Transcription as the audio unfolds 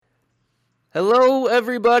Hello,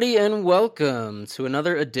 everybody, and welcome to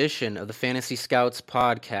another edition of the Fantasy Scouts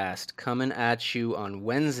podcast, coming at you on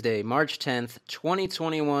Wednesday, March 10th,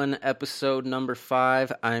 2021, episode number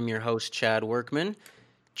 5. I'm your host, Chad Workman,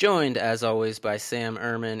 joined, as always, by Sam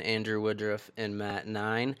Ehrman, Andrew Woodruff, and Matt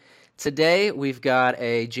Nine. Today, we've got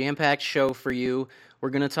a jam-packed show for you. We're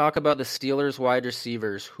going to talk about the Steelers wide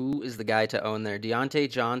receivers. Who is the guy to own there,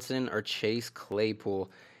 Diontae Johnson or Chase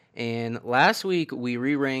Claypool? And last week, we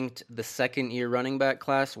re-ranked the second-year running back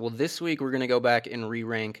class. Well, this week, we're going to go back and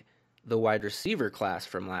re-rank the wide receiver class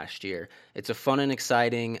from last year. It's a fun and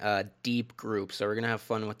exciting, deep group, so we're going to have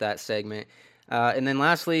fun with that segment. And then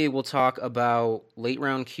lastly, we'll talk about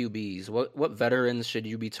late-round QBs. What veterans should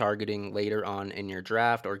you be targeting later on in your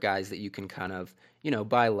draft, or guys that you can kind of,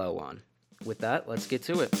 buy low on? With that, let's get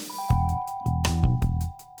to it.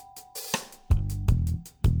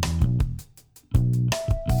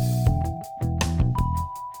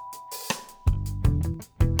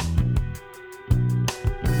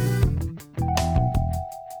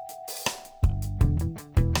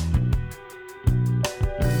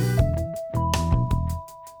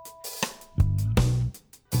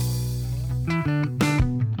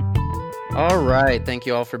 All right. Thank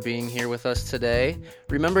you all for being here with us today.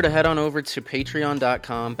 Remember to head on over to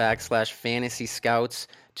patreon.com/fantasy scouts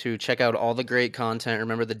to check out all the great content.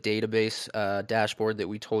 Remember the database dashboard that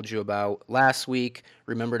we told you about last week.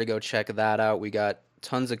 Remember to go check that out. We got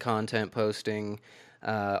tons of content posting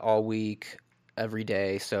all week, every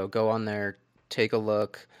day. So go on there, take a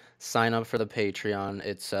look, sign up for the Patreon.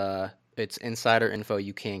 It's insider info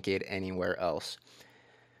you can't get anywhere else.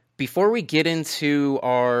 Before we get into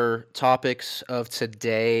our topics of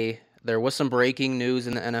today, there was some breaking news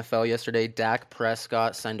in the NFL yesterday. Dak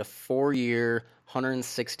Prescott signed a 4-year,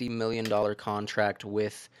 $160 million contract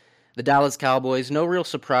with the Dallas Cowboys. No real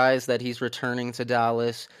surprise that he's returning to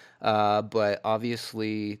Dallas, but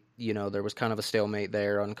obviously, there was kind of a stalemate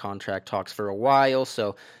there on contract talks for a while,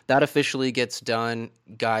 so that officially gets done.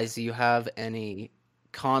 Guys, do you have any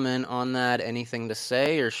comment on that, anything to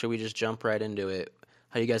say, or should we just jump right into it?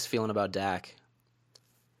 How you guys feeling about Dak?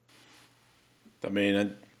 I mean,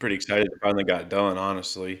 I'm pretty excited it finally got done,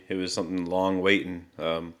 honestly. It was something long waiting.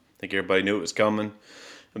 I think everybody knew it was coming.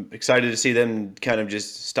 I'm excited to see them kind of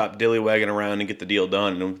just stop dillywagging around and get the deal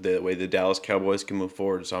done, and the way the Dallas Cowboys can move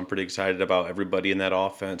forward. So I'm pretty excited about everybody in that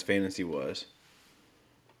offense, fantasy-wise.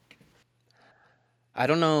 I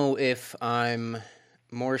don't know if I'm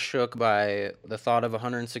more shook by the thought of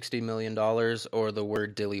 $160 million or the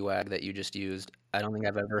word dillywag that you just used. I don't think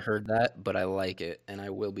I've ever heard that, but I like it, and I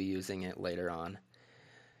will be using it later on.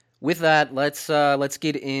 With that, let's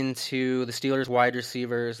get into the Steelers wide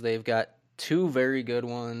receivers. They've got two very good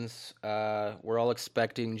ones. We're all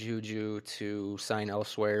expecting Juju to sign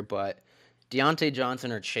elsewhere, but Diontae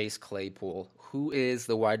Johnson or Chase Claypool, who is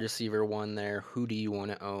the wide receiver one there? Who do you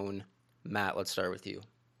want to own? Matt, let's start with you.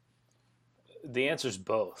 The answer is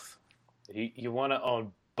both. You want to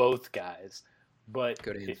own both guys, but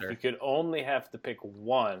Good if you answer. could only have to pick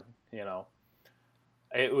one, it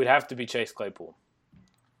would have to be Chase Claypool.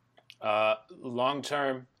 Long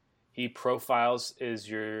term, he profiles as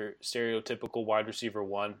your stereotypical wide receiver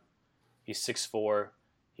one. He's 6'4",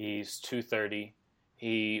 he's 230,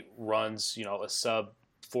 he runs a sub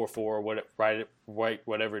 4.4,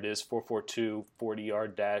 whatever it is, 4.42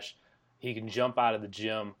 40-yard dash. He can jump out of the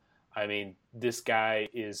gym. I mean, this guy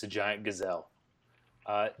is a giant gazelle.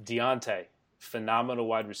 Deontay, phenomenal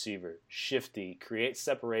wide receiver, shifty, creates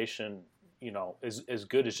separation. As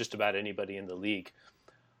good as just about anybody in the league.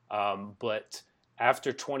 But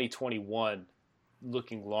after 2021,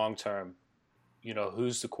 looking long term,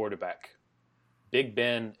 who's the quarterback? Big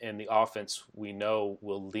Ben and the offense we know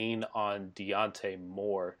will lean on Deontay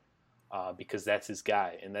more because that's his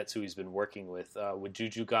guy and that's who he's been working with. With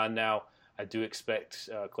Juju gone now, I do expect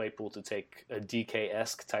Claypool to take a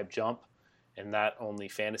DK-esque type jump and not only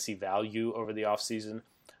fantasy value over the offseason,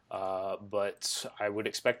 but I would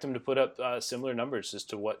expect him to put up similar numbers as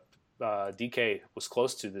to what DK was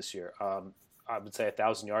close to this year. I would say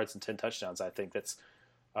 1,000 yards and 10 touchdowns. I think that's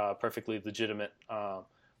perfectly legitimate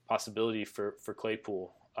possibility for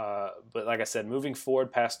Claypool. But like I said, moving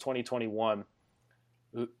forward past 2021,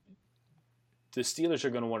 the Steelers are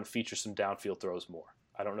going to want to feature some downfield throws more.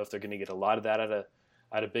 I don't know if they're going to get a lot of that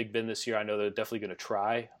out of Big Ben this year. I know they're definitely going to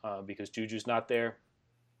try because Juju's not there.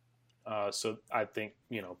 So I think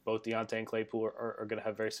both Deontay and Claypool are going to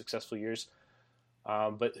have very successful years.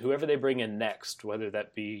 But whoever they bring in next, whether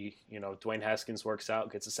that be Dwayne Haskins works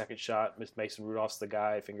out, gets a second shot, Mason Rudolph's the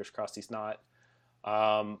guy, fingers crossed he's not,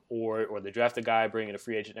 or they draft a guy, bring in a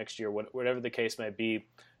free agent next year, whatever the case may be,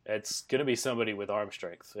 It's going to be somebody with arm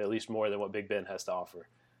strength, at least more than what Big Ben has to offer.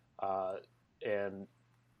 And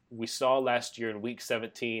we saw last year in Week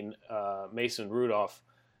 17, Mason Rudolph,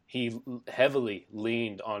 he heavily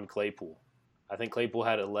leaned on Claypool. I think Claypool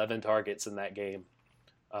had 11 targets in that game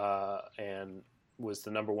and was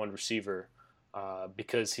the number one receiver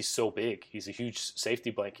because he's so big. He's a huge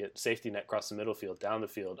safety blanket, safety net across the middle field, down the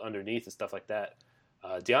field, underneath, and stuff like that.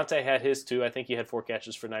 Deontay had his too. I think he had 4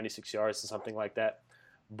 catches for 96 yards and something like that.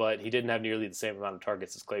 But he didn't have nearly the same amount of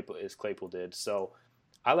targets as Claypool did. So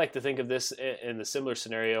I like to think of this in the similar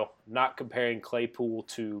scenario, not comparing Claypool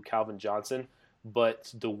to Calvin Johnson,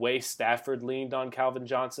 but the way Stafford leaned on Calvin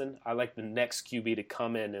Johnson, I like the next QB to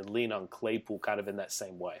come in and lean on Claypool kind of in that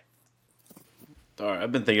same way. All right,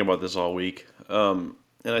 I've been thinking about this all week, and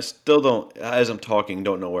I still don't, as I'm talking,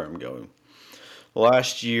 don't know where I'm going.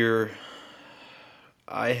 Last year,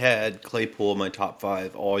 I had Claypool in my top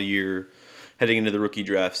 5 all year heading into the rookie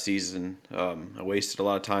draft season. I wasted a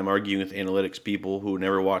lot of time arguing with analytics people who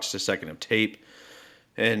never watched a second of tape.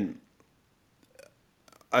 And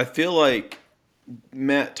I feel like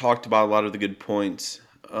Matt talked about a lot of the good points,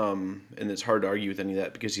 and it's hard to argue with any of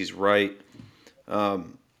that because he's right.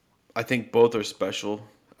 I think both are special.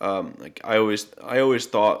 Like I always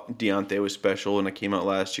thought Deontay was special, and I came out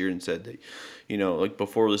last year and said that, like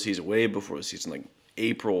before the season, way before the season, like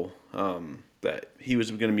April, that he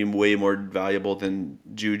was going to be way more valuable than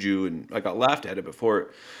Juju, and I got laughed at it before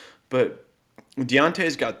it. But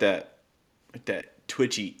Deontay's got that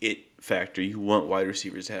twitchy it factor you want wide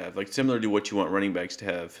receivers to have, like similar to what you want running backs to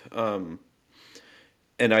have.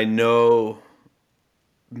 And I know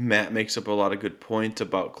Matt makes up a lot of good points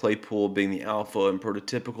about Claypool being the alpha and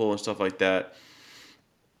prototypical and stuff like that.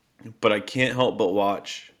 But I can't help but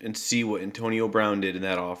watch and see what Antonio Brown did in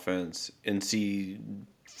that offense and see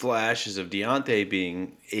flashes of Deontay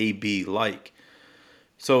being AB-like.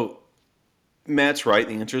 So Matt's right.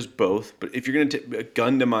 The answer is both. But if you're going to take a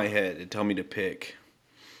gun to my head and tell me to pick,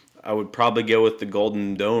 I would probably go with the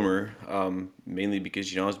Golden Domer, mainly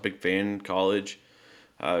because, I was a big fan in college.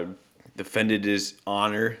 Defended his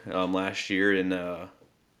honor last year in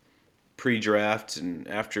pre-draft and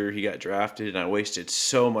after he got drafted, and I wasted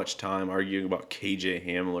so much time arguing about KJ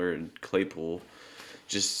Hamler and Claypool.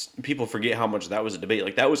 Just people forget how much that was a debate.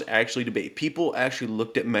 Like that was actually debate. People actually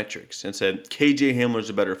looked at metrics and said KJ Hamler's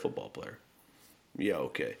a better football player. Yeah,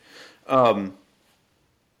 okay. I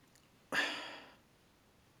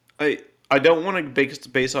don't want to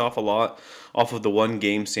base off a lot off of the one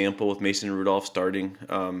game sample with Mason Rudolph starting.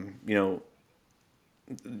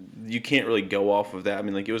 You can't really go off of that. I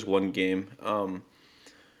mean, like it was one game.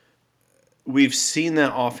 We've seen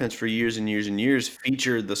that offense for years and years and years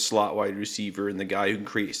feature the slot wide receiver and the guy who can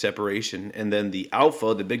create separation, and then the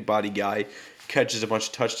alpha, the big body guy, catches a bunch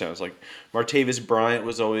of touchdowns. Like Martavis Bryant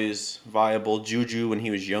was always viable. Juju, when he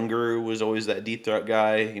was younger, was always that deep threat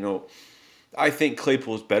guy. I think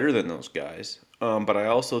Claypool is better than those guys, but I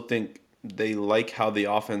also think they like how the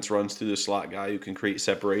offense runs through the slot guy who can create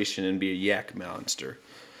separation and be a yak monster.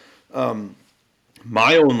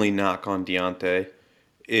 My only knock on Deontay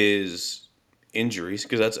is injuries,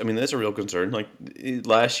 because that's a real concern. Like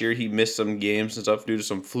last year, he missed some games and stuff due to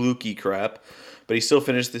some fluky crap, but he still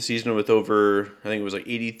finished the season with over, I think it was like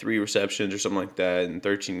 83 receptions or something like that in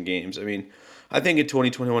 13 games. I mean, I think in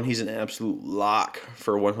 2021 he's an absolute lock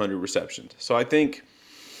for 100 receptions. So I think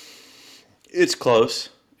it's close.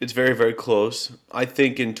 It's very, very close. I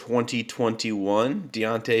think in 2021,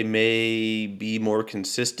 Deontay may be more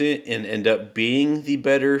consistent and end up being the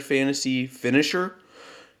better fantasy finisher.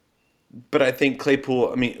 But I think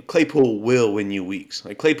Claypool will win you weeks.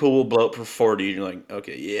 Like Claypool will blow up for 40. And you're like,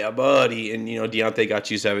 okay, yeah, buddy. And, Deontay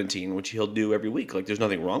got you 17, which he'll do every week. Like there's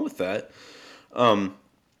nothing wrong with that.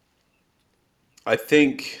 I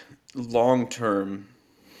think long term,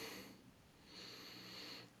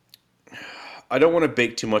 I don't want to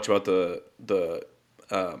bake too much about the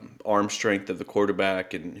arm strength of the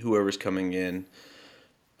quarterback and whoever's coming in.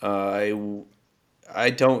 I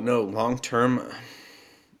don't know long term.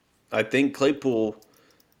 I think Claypool,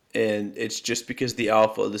 and it's just because the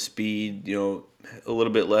alpha, the speed, a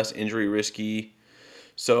little bit less injury risky.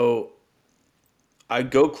 So I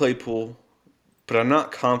go Claypool, but I'm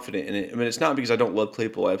not confident in it. I mean, it's not because I don't love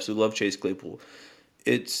Claypool. I absolutely love Chase Claypool.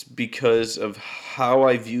 It's because of how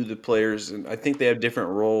I view the players, and I think they have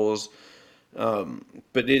different roles. But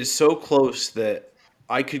it is so close that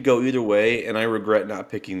I could go either way, and I regret not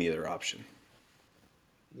picking the other option.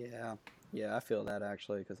 Yeah, I feel that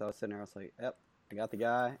actually, because I was sitting there, I was like, yep, I got the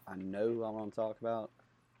guy, I know who I want to talk about,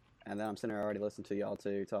 and then I'm sitting there already listening to y'all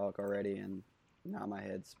two talk already, and now my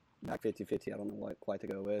head's back 50-50, I don't know what quite to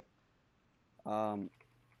go with.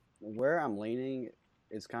 where I'm leaning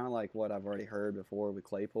is kind of like what I've already heard before with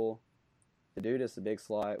Claypool. The dude is the big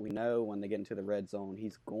slot. We know when they get into the red zone,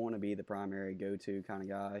 he's going to be the primary go-to kind of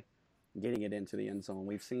guy, getting it into the end zone.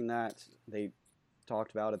 We've seen that. They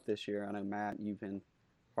talked about it this year. I know, Matt, you've been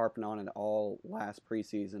harping on it all last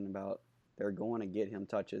preseason about they're going to get him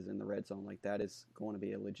touches in the red zone. Like, that is going to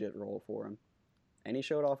be a legit role for him. And he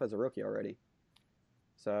showed off as a rookie already.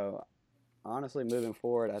 So, honestly, moving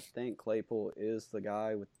forward, I think Claypool is the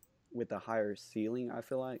guy with the higher ceiling, I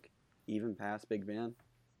feel like, even past Big Ben.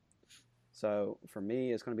 So, for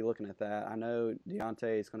me, it's going to be looking at that. I know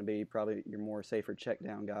Deontay is going to be probably your more safer check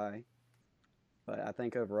down guy. But I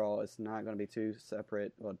think overall it's not going to be too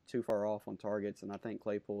separate, or too far off on targets. And I think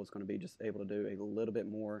Claypool is going to be just able to do a little bit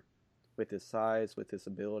more with his size, with his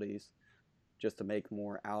abilities, just to make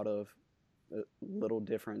more out of a little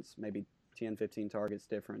difference, maybe 10, 15 targets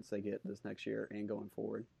difference they get this next year and going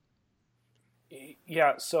forward.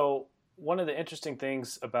 Yeah, so one of the interesting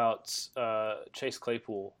things about Chase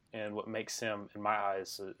Claypool and what makes him, in my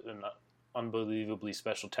eyes, an unbelievably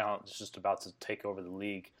special talent that's just about to take over the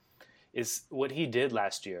league is what he did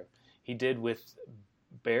last year. He did with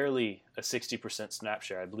barely a 60% snap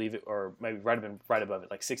share, I believe it, or maybe right above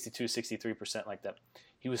it, like 62, 63%, like that.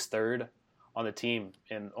 He was third on the team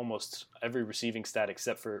in almost every receiving stat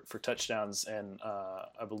except for touchdowns, and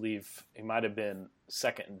I believe he might have been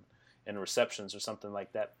second in receptions or something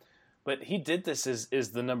like that. But he did this as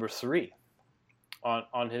the number 3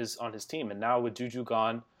 on his team, and now with Juju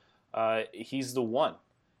gone, he's the 1.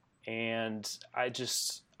 And I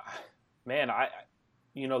just, man,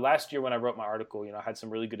 last year when I wrote my article, I had some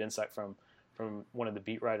really good insight from one of the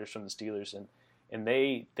beat writers from the Steelers, and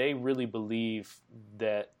they really believe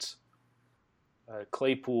that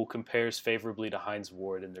Claypool compares favorably to Hines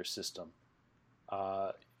Ward in their system.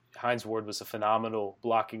 Hines Ward was a phenomenal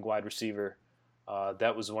blocking wide receiver.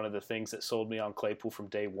 That was one of the things that sold me on Claypool from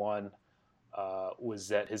day one, was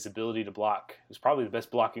that his ability to block. He was probably the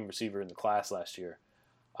best blocking receiver in the class last year,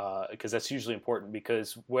 because that's usually important,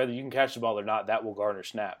 because whether you can catch the ball or not, that will garner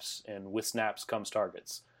snaps, and with snaps comes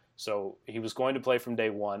targets. So he was going to play from day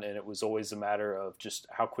one, and it was always a matter of just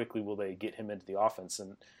how quickly will they get him into the offense.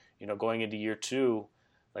 And going into year 2,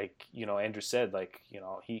 like Andrew said, like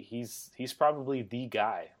he's probably the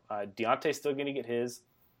guy. Deontay's still going to get his,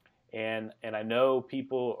 and I know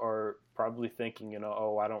people are probably thinking,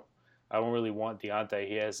 I don't really want Deontay.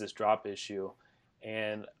 He has this drop issue,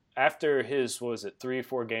 and after his 3 or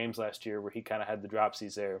 4 games last year where he kind of had the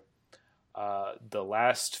dropsies there, the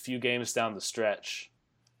last few games down the stretch,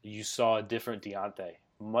 you saw a different Deontay,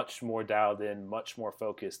 much more dialed in, much more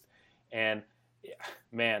focused, and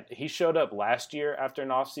man, he showed up last year after an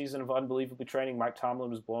offseason of unbelievably training. Mike Tomlin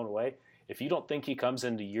was blown away. If you don't think he comes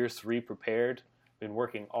into year 3 prepared, been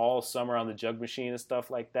working all summer on the jug machine and stuff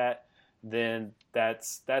like that, then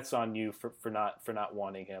that's on you for not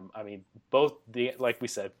wanting him. I mean, like we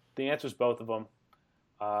said, the answer's both of them.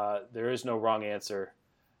 There is no wrong answer.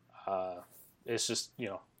 It's just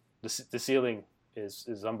the ceiling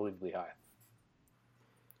is unbelievably high.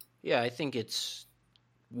 Yeah, I think it's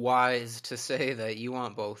wise to say that you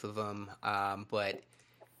want both of them, but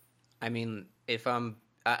I mean, if I'm,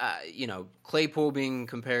 Claypool being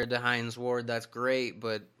compared to Hines Ward, that's great,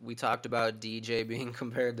 but we talked about DJ being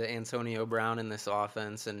compared to Antonio Brown in this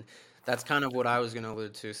offense, and that's kind of what I was going to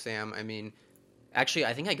allude to, Sam. I mean, actually,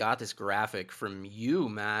 I think I got this graphic from you,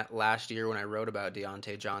 Matt, last year when I wrote about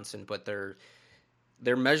Deontay Johnson, but their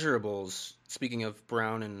measurables, speaking of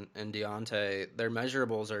Brown and Deontay, their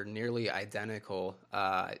measurables are nearly identical,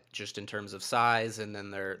 just in terms of size, and then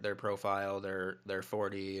their profile, their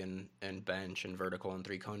 40 and bench and vertical and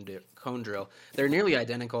 3 cone drill. They're nearly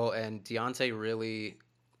identical, and Deontay really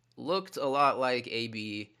looked a lot like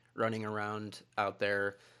AB running around out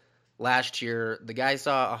there last year. The guy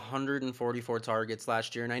saw 144 targets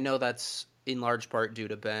last year, and I know that's in large part due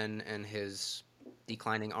to Ben and his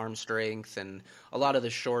declining arm strength and a lot of the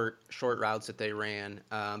short routes that they ran.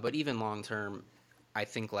 But even long term, I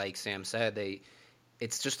think, like Sam said,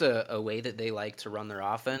 it's just a way that they like to run their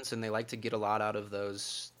offense, and they like to get a lot out of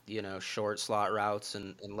those short slot routes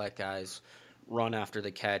and let guys run after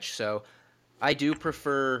the catch. So I do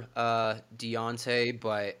prefer Deontay,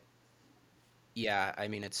 but yeah, I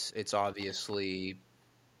mean it's obviously,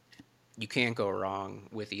 you can't go wrong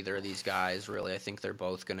with either of these guys, really. I think they're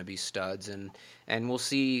both going to be studs, and we'll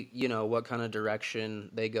see, what kind of direction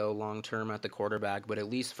they go long term at the quarterback. But at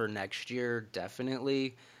least for next year,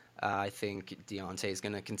 definitely, I think Deontay is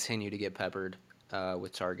going to continue to get peppered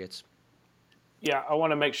with targets. Yeah, I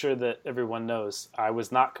want to make sure that everyone knows I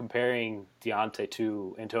was not comparing Deontay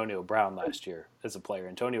to Antonio Brown last year as a player.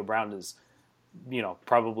 Antonio Brown is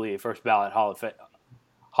probably a first ballot Hall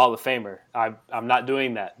of Famer. I'm not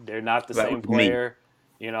doing that. They're not the That same was me. player.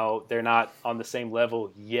 They're not on the same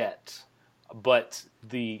level yet. But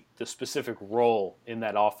the specific role in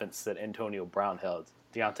that offense that Antonio Brown held,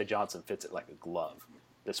 Deontay Johnson fits it like a glove.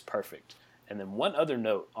 That's perfect. And then one other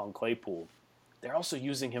note on Claypool, they're also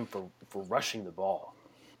using him for rushing the ball.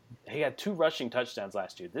 He had 2 rushing touchdowns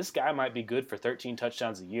last year. This guy might be good for 13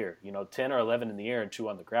 touchdowns a year, 10 or 11 in the air and 2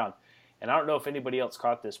 on the ground. And I don't know if anybody else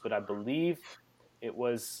caught this, but I believe it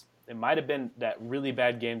might have been that really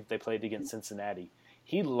bad game that they played against Cincinnati.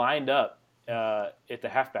 He lined up at the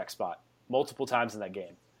halfback spot multiple times in that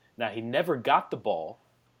game. Now, he never got the ball,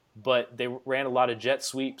 but they ran a lot of jet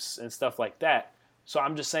sweeps and stuff like that. So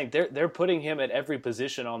I'm just saying they're putting him at every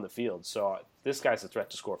position on the field. So this guy's a threat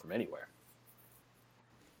to score from anywhere.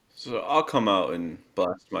 So I'll come out and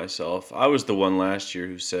blast myself. I was the one last year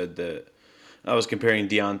who said that I was comparing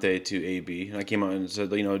Deontay to AB, and I came out and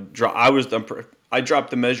said, I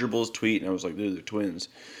dropped the measurables tweet, and I was like, they're twins.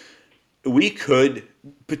 We could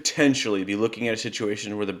potentially be looking at a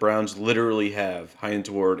situation where the Browns literally have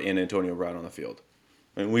Hines Ward and Antonio Brown on the field.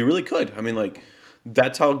 And we really could. I mean, like,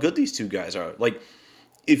 that's how good these two guys are. Like,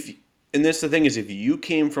 and that's the thing is, if you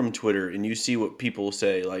came from Twitter and you see what people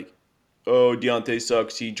say, like, oh, Deontay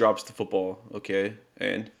sucks, he drops the football, okay?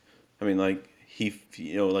 And, I mean, like, he's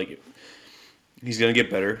going to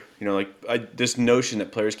get better. This notion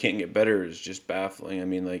that players can't get better is just baffling. I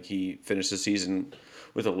mean, like, he finished the season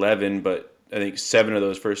with 11, but I think 7 of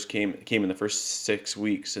those first came in the first 6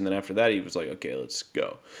 weeks, and then after that he was like, okay, let's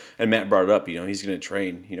go. And Matt brought it up. He's going to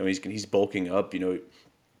train. He's bulking up.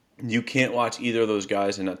 You can't watch either of those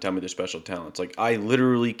guys and not tell me they're special talents. Like, I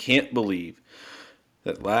literally can't believe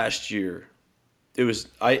that last year it was.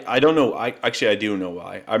 I don't know. I do know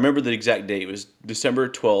why. I remember the exact date. It was December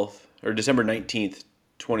 12th or December 19th,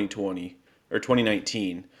 2020 or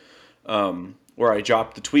 2019. Where I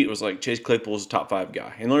dropped the tweet was like, Chase Claypool is a top 5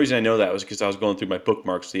 guy. And the only reason I know that was because I was going through my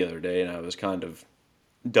bookmarks the other day and I was kind of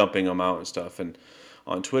dumping them out and stuff and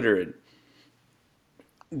on Twitter. And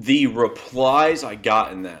the replies I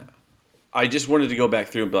got in that, I just wanted to go back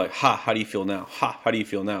through and be like, how do you feel now? How do you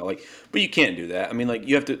feel now? Like, but you can't do that. I mean, like,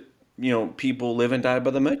 you have to, people live and die by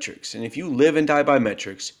the metrics. And if you live and die by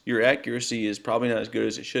metrics, your accuracy is probably not as good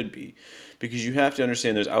as it should be. Because you have to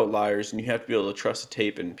understand there's outliers, and you have to be able to trust the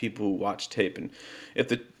tape and people who watch tape. And if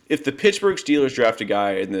the Pittsburgh Steelers draft a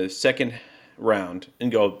guy in the second round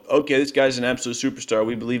and go, okay, this guy's an absolute superstar,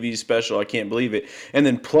 we believe he's special, I can't believe it, and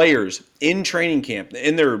then players in training camp,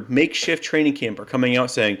 in their makeshift training camp, are coming out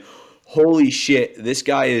saying, holy shit, this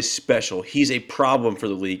guy is special, he's a problem for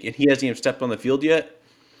the league, and he hasn't even stepped on the field yet,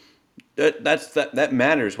 that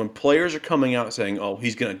matters. When players are coming out saying, oh,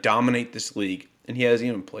 he's going to dominate this league, and he hasn't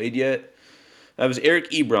even played yet. That was Eric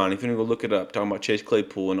Ebron, if you want to go look it up, talking about Chase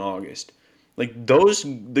Claypool in August. Like,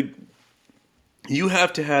 you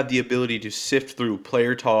have to have the ability to sift through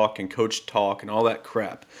player talk and coach talk and all that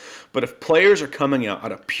crap. But if players are coming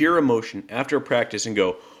out of pure emotion after a practice and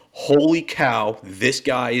go, holy cow, this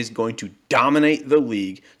guy is going to dominate the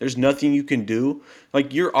league, there's nothing you can do.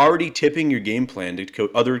 Like, you're already tipping your game plan to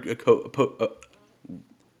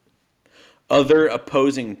other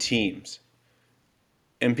opposing teams.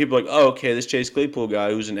 And people are like, oh, okay, this Chase Claypool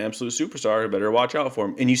guy who's an absolute superstar, I better watch out for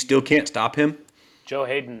him. And you still can't stop him? Joe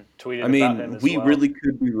Hayden tweeted about him as well. we really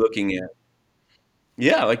could be looking at...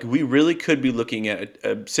 Yeah, like, we really could be looking at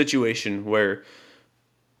a situation where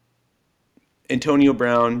Antonio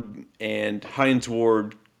Brown and Hines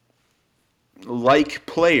Ward, like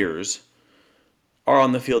players, are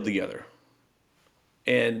on the field together.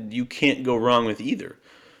 And you can't go wrong with either.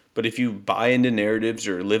 But if you buy into narratives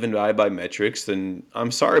or live and die by metrics, then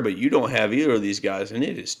I'm sorry, but you don't have either of these guys, and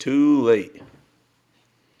it is too late.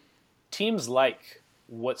 Teams like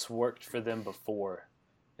what's worked for them before.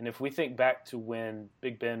 And if we think back to when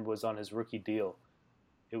Big Ben was on his rookie deal,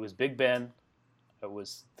 it was Big Ben, it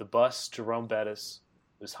was the bust, Jerome Bettis,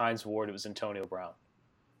 it was Hines Ward, it was Antonio Brown.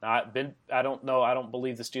 Now, I don't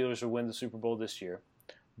believe the Steelers will win the Super Bowl this year.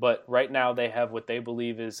 But right now they have what they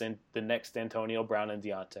believe is in the next Antonio Brown and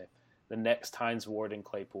Deontay, the next Hines Ward and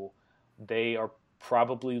Claypool. They are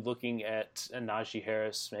probably looking at Najee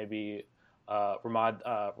Harris, maybe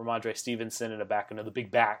Ramondre Stevenson in a back, another big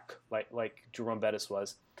back like Jerome Bettis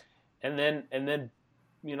was, and then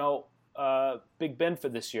Big Ben for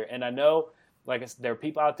this year. And I know, like I said, there are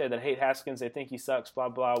people out there that hate Haskins. They think he sucks. Blah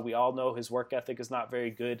blah. We all know his work ethic is not very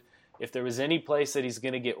good. If there was any place that he's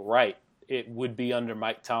going to get right, it would be under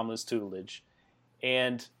Mike Tomlin's tutelage.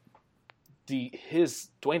 And his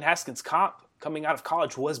Dwayne Haskins comp coming out of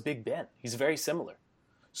college was Big Ben. He's very similar.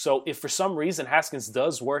 So if for some reason Haskins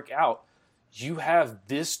does work out you have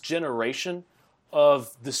this generation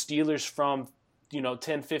of the Steelers from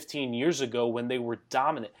 10, 15 years ago when they were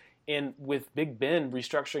dominant. And with Big Ben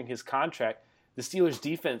restructuring his contract, the Steelers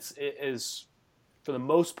defense is, for the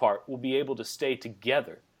most part, will be able to stay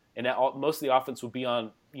together. And most of the offense will be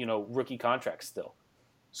on, rookie contracts still.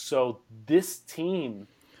 So this team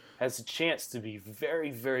has a chance to be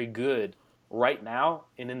very, very good right now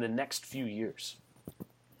and in the next few years.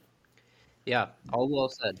 Yeah, all well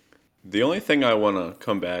said. The only thing I want to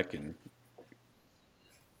come back and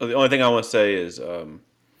the only thing I want to say is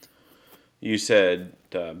you said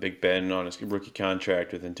Big Ben on his rookie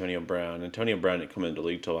contract with Antonio Brown. Antonio Brown didn't come into the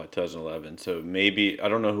league till 2011, so maybe I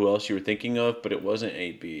don't know who else you were thinking of, but it wasn't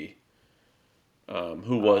AB.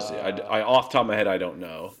 Who was it? I off the top of my head, I don't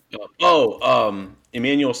know.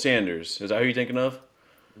 Emmanuel Sanders. Is that who you're thinking of?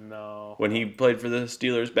 No. When he played for the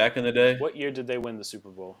Steelers back in the day? What year did they win the Super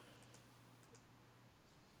Bowl?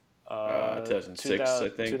 2006, I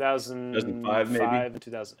think. 2005 maybe? and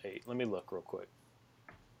 2008. Let me look real quick.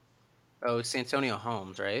 Oh, it's Antonio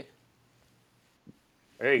Holmes, right?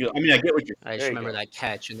 There you go. I mean, I get what you're. I just There you remember go. that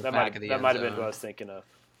catch in the That back might of the that end might have been zone. who I was thinking of.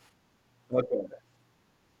 Okay.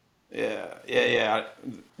 Yeah.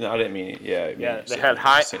 No, I didn't mean it. Yeah. Yeah, they had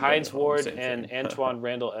Hines Ward and Antoine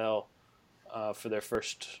Randall L. For their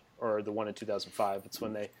first, or the one in 2005. It's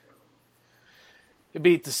when they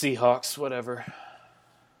beat the Seahawks, whatever.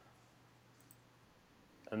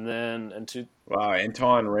 And then Wow,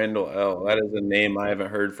 Antoine Randall L. That is a name I haven't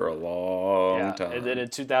heard for a long time. and then in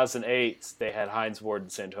 2008 they had Hines Ward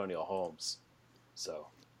and Santonio Holmes. So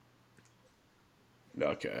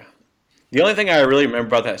Okay. The only thing I really remember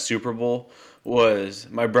about that Super Bowl was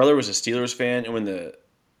my brother was a Steelers fan, and when the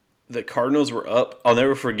Cardinals were up, I'll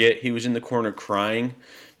never forget, he was in the corner crying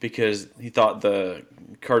because he thought the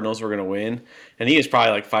Cardinals were going to win. And he was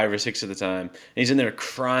probably like 5 or 6 at the time. And he's in there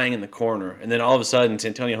crying in the corner. And then all of a sudden,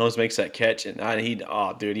 Santonio Holmes makes that catch. And he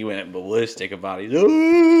went ballistic about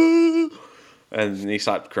it. And he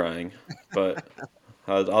stopped crying. But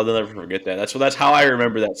I'll never forget that. That's how I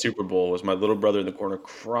remember that Super Bowl, was my little brother in the corner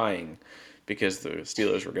crying because the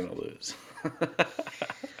Steelers were going to lose.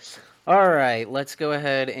 All right, let's go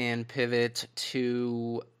ahead and pivot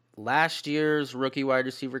to last year's rookie wide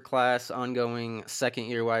receiver class, ongoing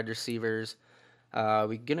second-year wide receivers. We're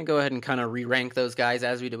going to go ahead and kind of re-rank those guys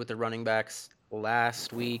as we did with the running backs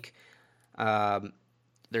last week.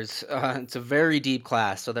 It's a very deep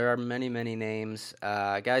class, so there are many, many names.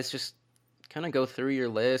 Guys, just kind of go through your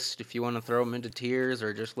list if you want to throw them into tiers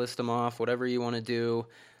or just list them off, whatever you want to do.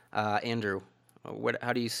 Andrew,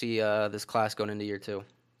 how do you see this class going into year 2?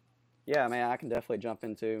 Yeah, man, I can definitely jump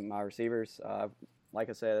into my receivers. Like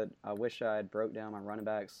I said, I wish I had broke down my running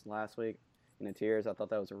backs last week in the tiers. I thought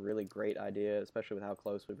that was a really great idea, especially with how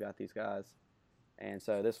close we've got these guys. And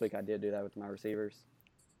so this week I did do that with my receivers.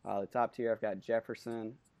 The top tier, I've got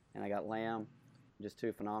Jefferson and I got Lamb. Just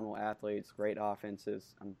 2 phenomenal athletes, great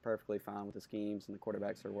offenses. I'm perfectly fine with the schemes and the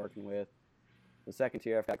quarterbacks they're working with. The second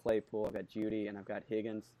tier, I've got Claypool, I've got Judy, and I've got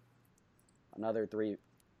Higgins. Another 3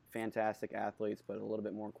 fantastic athletes, but a little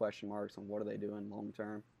bit more question marks on what are they doing long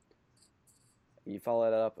term. You follow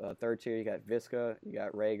that up, third tier, you got Visca, you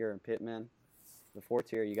got Rager and Pittman. The fourth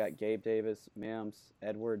tier, you got Gabe Davis, Mims,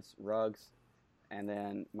 Edwards, Ruggs. And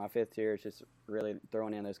then my fifth tier is just really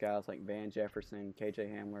throwing in those guys like Van Jefferson,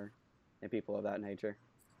 KJ Hamler, and people of that nature.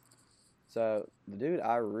 So the dude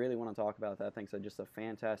I really want to talk about that I think is just a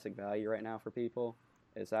fantastic value right now for people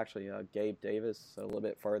is actually Gabe Davis, so a little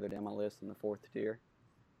bit further down my list in the fourth tier.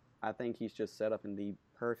 I think he's just set up in the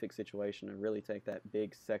perfect situation to really take that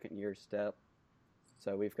big second-year step.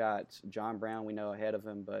 So we've got John Brown we know ahead of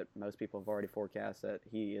him, but most people have already forecast that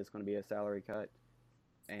he is going to be a salary cut.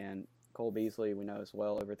 And Cole Beasley we know as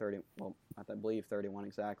well, over 30, well, I believe 31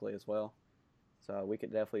 exactly as well. So we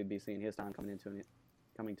could definitely be seeing his time coming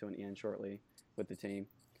to an end shortly with the team.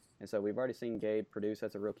 And so we've already seen Gabe produce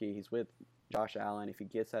as a rookie. He's with Josh Allen. If he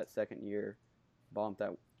gets that second year bump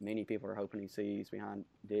that many people are hoping he sees behind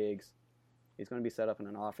Diggs, he's going to be set up in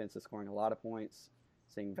an offense that's scoring a lot of points,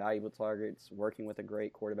 seeing valuable targets, working with a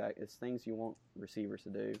great quarterback. It's things you want receivers to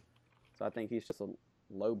do. So I think he's just a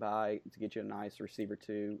low buy to get you a nice receiver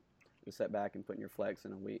to set back and put in your flex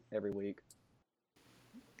every week.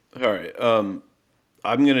 All right.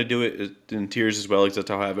 I'm going to do it in tiers as well, because that's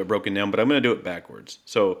how I have it broken down, but I'm going to do it backwards.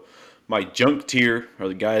 So my junk tier are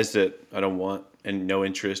the guys that I don't want and no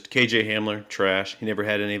interest. KJ Hamler, trash. He never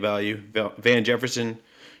had any value. Van Jefferson,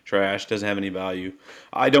 trash. Doesn't have any value.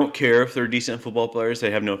 I don't care if they're decent football players. They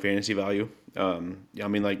have no fantasy value. I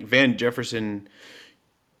mean, like Van Jefferson,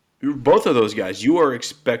 both of those guys, you are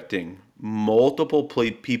expecting multiple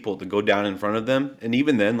people to go down in front of them. And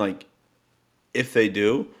even then, like, if they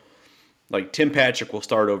do, like Tim Patrick will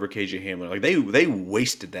start over KJ Hamler. Like they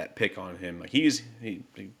wasted that pick on him. Like he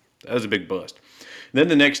that was a big bust. And then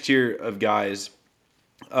the next tier of guys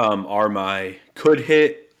are my could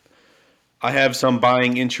hit. I have some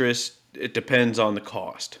buying interest. It depends on the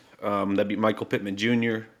cost. That'd be Michael Pittman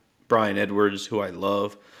Jr., Brian Edwards, who I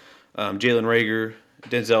love, Jalen Rager,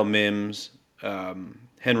 Denzel Mims,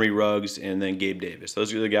 Henry Ruggs, and then Gabe Davis.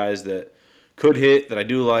 Those are the guys that could hit that I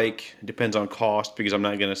do like. It depends on cost because I'm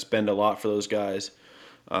not going to spend a lot for those guys.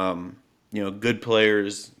 Good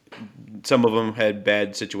players. Some of them had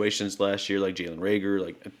bad situations last year, like Jalen Rager.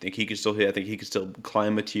 Like I think he could still hit. I think he could still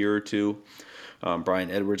climb a tier or two.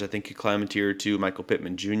 Brian Edwards, I think, could climb a tier or two. Michael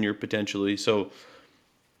Pittman Jr. potentially. So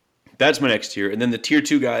that's my next tier. And then the tier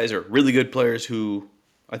 2 guys are really good players who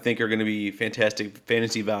I think are going to be fantastic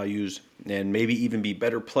fantasy values and maybe even be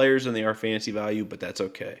better players than they are fantasy value, but that's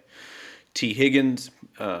okay. T. Higgins,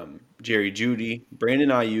 Jerry Jeudy, Brandon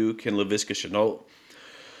Ayuk, and Laviska Shenault.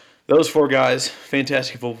 Those 4 guys,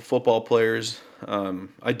 fantastic football players.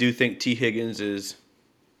 I do think T. Higgins is,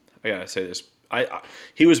 I gotta say this,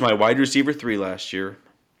 he was my wide receiver 3 last year,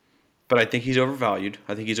 but I think he's overvalued.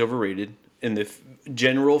 I think he's overrated. In the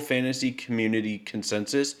general fantasy community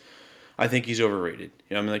consensus, I think he's overrated.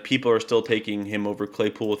 Like people are still taking him over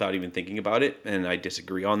Claypool without even thinking about it, and I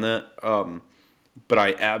disagree on that. But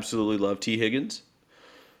I absolutely love T. Higgins.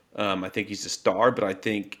 I think he's a star, but I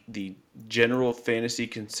think the general fantasy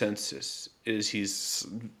consensus is he's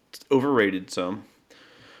overrated some.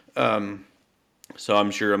 So I'm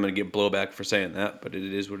sure I'm going to get blowback for saying that, but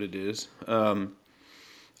it is what it is.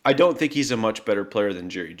 I don't think he's a much better player than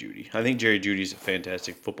Jerry Jeudy. I think Jerry Jeudy's a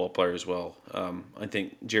fantastic football player as well. I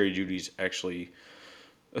think Jerry Jeudy's actually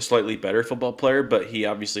a slightly better football player, but he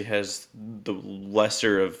obviously has the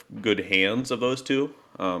lesser of good hands of those two.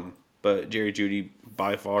 But Jerry Jeudy,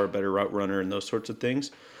 by far, a better route runner and those sorts of things.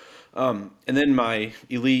 And then my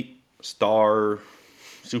elite star,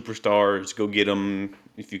 superstars, go get them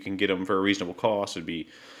if you can get them for a reasonable cost, would be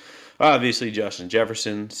obviously Justin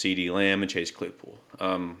Jefferson, CeeDee Lamb, and Chase Claypool.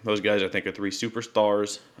 Those guys, I think, are 3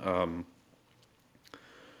 superstars.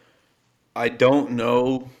 I don't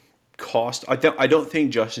know cost. I don't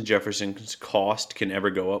think Justin Jefferson's cost can ever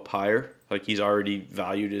go up higher. Like he's already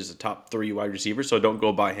valued as a top 3 wide receiver, so don't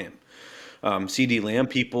go buy him. CeeDee Lamb,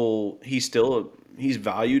 he's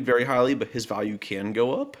valued very highly, but his value can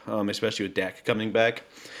go up, especially with Dak coming back.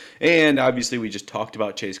 And obviously, we just talked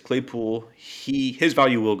about Chase Claypool. His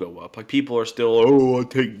value will go up. Like people are still, I'll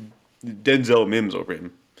take Denzel Mims over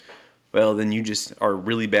him. Well, then you just are a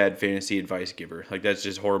really bad fantasy advice giver. Like that's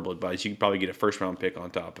just horrible advice. You could probably get a 1st-round pick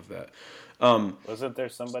on top of that. Wasn't there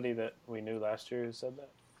somebody that we knew last year who said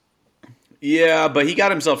that? Yeah, but he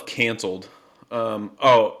got himself canceled.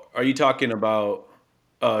 Are you talking about?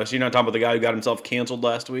 So you're not talking about the guy who got himself canceled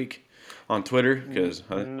last week on Twitter? Because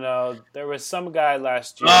No, there was some guy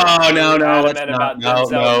last year. no, Adamant about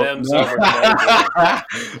Denzel Mims over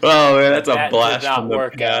Claypool. Oh man, that's a That blast did not from the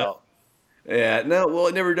work past. out. Yeah, no, well,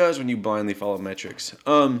 it never does when you blindly follow metrics.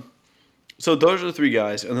 So those are the 3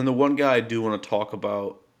 guys, and then the one guy I do want to talk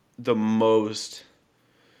about the most,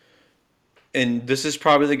 and this is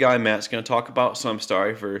probably the guy Matt's going to talk about, so I'm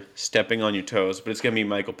sorry for stepping on your toes, but it's going to be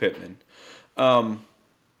Michael Pittman.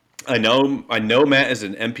 I know Matt is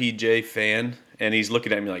an MPJ fan, and he's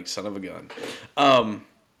looking at me like son of a gun.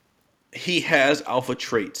 He has alpha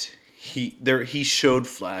traits. He showed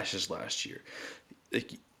flashes last year.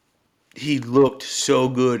 Like, he looked so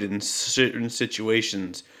good in certain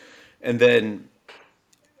situations, and then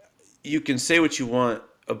you can say what you want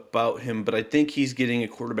about him, but I think he's getting a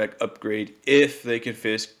quarterback upgrade if they can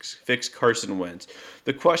fix Carson Wentz.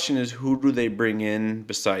 The question is, who do they bring in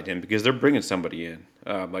beside him? Because they're bringing somebody in.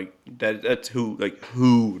 That's who. Like,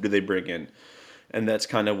 who do they bring in? And that's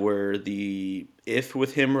kind of where the if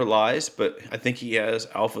with him relies. But I think he has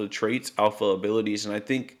alpha traits, alpha abilities, and I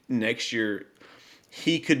think next year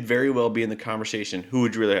he could very well be in the conversation. Who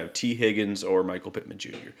would you rather have, T. Higgins or Michael Pittman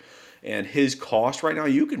Jr.? And his cost right now,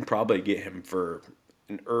 you can probably get him for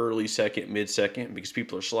an early 2nd, mid-2nd, because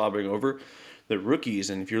people are slobbering over the rookies.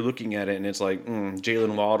 And if you're looking at it and it's like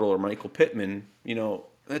Jalen Waddle or Michael Pittman,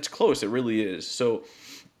 that's close. It really is. So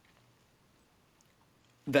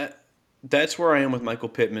that's where I am with Michael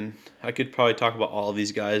Pittman. I could probably talk about all of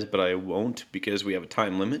these guys, but I won't because we have a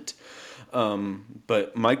time limit.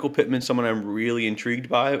 But Michael Pittman's someone I'm really intrigued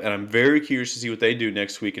by, and I'm very curious to see what they do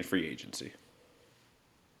next week in free agency.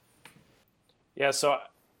 Yeah, so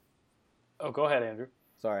go ahead, Andrew.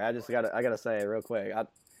 Sorry, I gotta say real quick.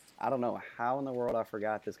 I don't know how in the world I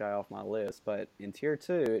forgot this guy off my list, but in tier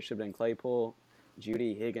 2 it should have been Claypool,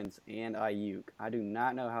 Jeudy, Higgins, and Ayuk. I do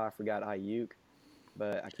not know how I forgot Ayuk.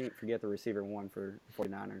 but I can't forget the receiver 1 for the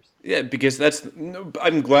 49ers. Yeah, because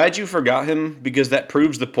I'm glad you forgot him because that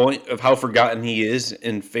proves the point of how forgotten he is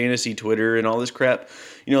in fantasy Twitter and all this crap.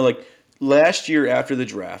 Like last year after the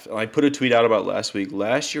draft, and I put a tweet out about last week.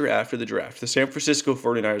 Last year after the draft, the San Francisco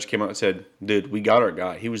 49ers came out and said, dude, we got our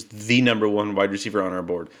guy. He was the number one wide receiver on our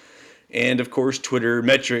board. And of course, Twitter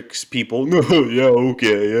metrics people, no, yeah,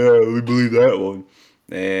 okay, yeah, we believe that one.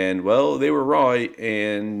 And well, they were right,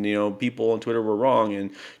 and people on Twitter were wrong.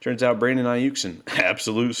 And turns out Brandon Ayuk's an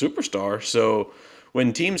absolute superstar. So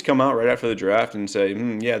when teams come out right after the draft and say,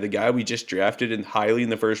 yeah, the guy we just drafted in highly in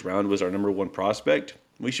the first round was our number one prospect,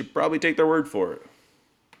 we should probably take their word for it.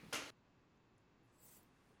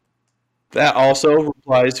 That also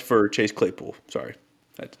applies for Chase Claypool. Sorry,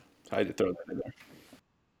 I had to throw that in there.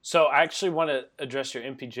 So I actually want to address your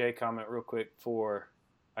MPJ comment real quick before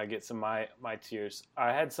I get to my tiers.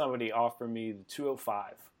 I had somebody offer me the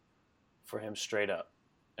 205 for him straight up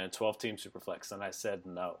in a 12-team Superflex, and I said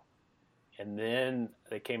no. And then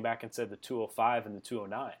they came back and said the 205 and the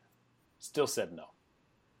 209. Still said no.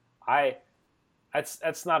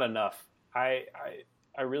 That's not enough. I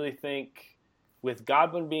really think with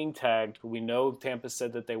Godwin being tagged, we know Tampa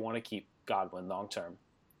said that they want to keep Godwin long term,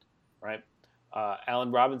 right?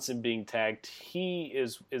 Allen Robinson being tagged, he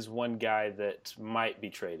is one guy that might be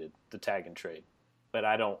traded, the tag and trade, but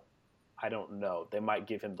I don't know. They might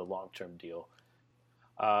give him the long-term deal.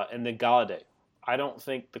 And then Golladay. I don't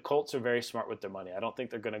think the Colts are very smart with their money. I don't think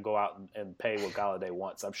they're going to go out and pay what Golladay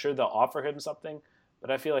wants. I'm sure they'll offer him something, but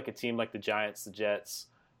I feel like a team like the Giants, the Jets,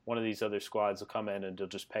 one of these other squads will come in and they'll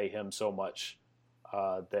just pay him so much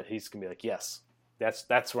that he's going to be like, yes,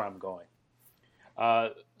 that's where I'm going.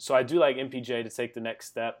 So I do like MPJ to take the next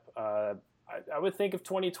step. I would think if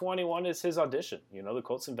 2021 is his audition. The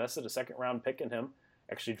Colts invested a second-round pick in him,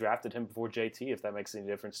 actually drafted him before JT, if that makes any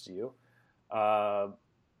difference to you.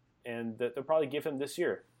 And they'll probably give him this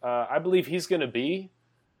year. I believe he's going to be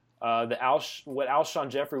what Alshon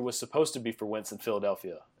Jeffrey was supposed to be for Wentz in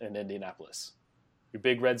Philadelphia and Indianapolis. Your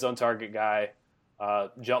big red zone target guy,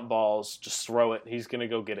 jump balls, just throw it. He's going to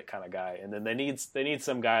go get it kind of guy. And then they need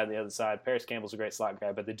some guy on the other side. Paris Campbell's a great slot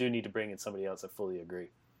guy, but they do need to bring in somebody else. I fully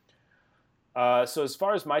agree. So as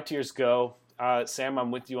far as my tiers go, Sam,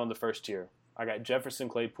 I'm with you on the first tier. I got Jefferson,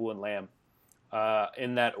 Claypool, and Lamb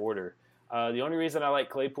in that order. The only reason I like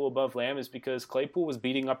Claypool above Lamb is because Claypool was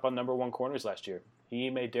beating up on number one corners last year. He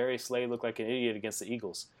made Darius Slay look like an idiot against the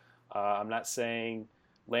Eagles. I'm not saying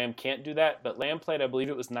Lamb can't do that, but Lamb played, I believe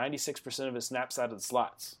it was 96% of his snaps out of the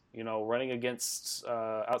slots. Running against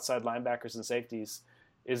outside linebackers and safeties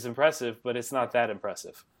is impressive, but it's not that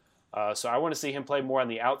impressive. So I want to see him play more on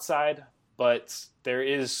the outside, but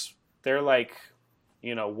they're like,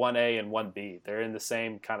 1A and 1B. They're in the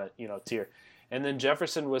same kind of, tier. And then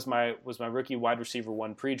Jefferson was my rookie wide receiver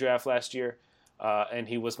 1 pre-draft last year, and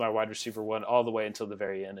he was my wide receiver 1 all the way until the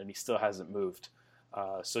very end, and he still hasn't moved.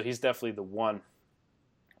 So he's definitely the one.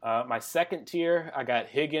 My second tier, I got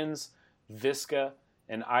Higgins, Viska,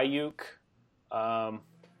 and Ayuk.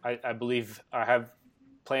 I believe I have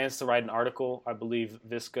plans to write an article. I believe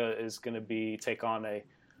Viska is going to take on a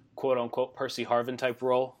quote-unquote Percy Harvin type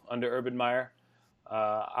role under Urban Meyer.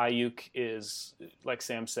 Ayuk is, like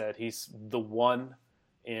Sam said, he's the one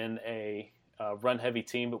in a run-heavy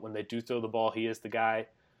team, but when they do throw the ball, he is the guy.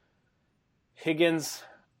 Higgins,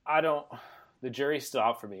 the jury's still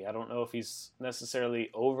out for me. I don't know if he's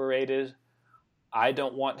necessarily overrated. I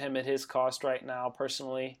don't want him at his cost right now,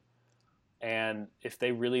 personally. And if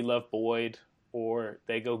they really love Boyd or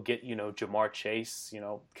they go get, Jamar Chase,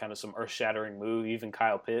 kind of some earth-shattering move, even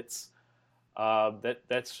Kyle Pitts,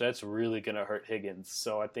 that's really going to hurt Higgins.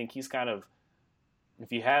 So I think he's kind of,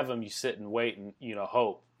 if you have him, you sit and wait and,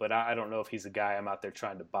 hope. But I don't know if he's a guy I'm out there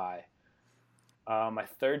trying to buy. My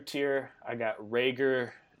third tier, I got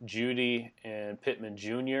Rager, Judy, and Pittman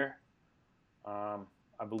Jr.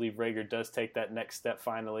 I believe Rager does take that next step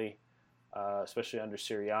finally, especially under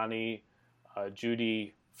Sirianni.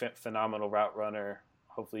 Judy, phenomenal route runner.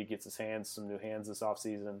 Hopefully he gets some new hands this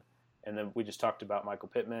offseason. And then we just talked about Michael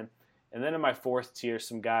Pittman. And then in my fourth tier,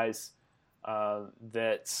 some guys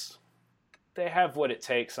that they have what it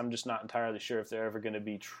takes. I'm just not entirely sure if they're ever going to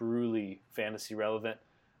be truly fantasy relevant.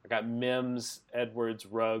 I got Mims, Edwards,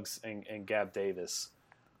 Ruggs, and Gab Davis.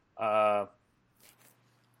 I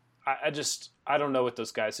don't know with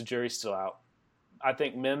those guys. The jury's still out. I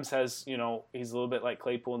think Mims has, he's a little bit like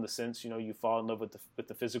Claypool in the sense, you fall in love with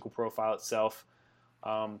the physical profile itself.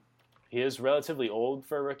 He is relatively old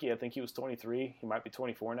for a rookie. I think he was 23. He might be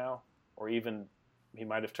 24 now, or even he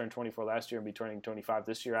might have turned 24 last year and be turning 25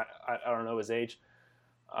 this year. I don't know his age.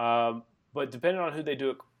 But depending on who they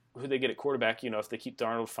do who they get at quarterback. If they keep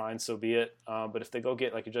Darnold, fine, so be it. But if they go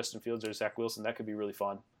get like a Justin Fields or Zach Wilson, that could be really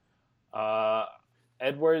fun.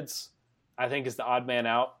 Edwards, I think, is the odd man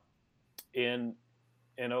out in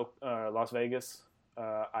Las Vegas.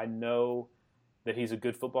 I know that he's a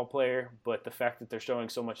good football player, but the fact that they're showing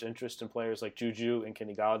so much interest in players like Juju and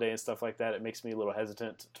Kenny Galladay and stuff like that, it makes me a little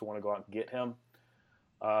hesitant to want to go out and get him.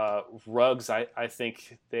 Ruggs, I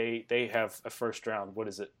think they have a first round, what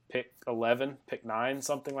is it, pick 11, pick 9,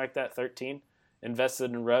 something like that, 13, invested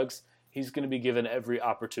in Ruggs. He's going to be given every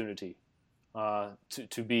opportunity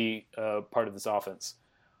to be part of this offense.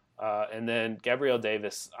 And then Gabriel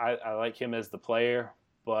Davis, I like him as the player,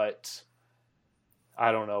 but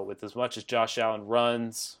I don't know, with as much as Josh Allen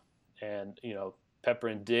runs and, Pepper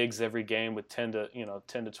and Diggs every game with 10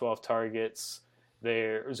 to 12 targets,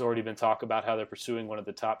 there's already been talk about how they're pursuing one of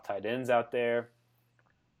the top tight ends out there.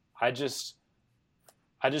 I just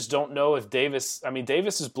don't know if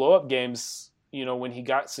Davis's blow-up games, when he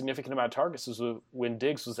got significant amount of targets was when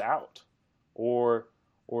Diggs was out or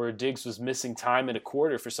Diggs was missing time in a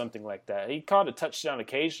quarter for something like that. He caught a touchdown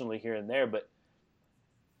occasionally here and there, but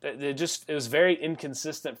it was very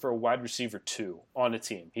inconsistent for a wide receiver 2 on a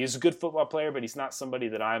team. He's a good football player, but he's not somebody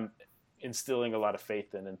that I'm instilling a lot of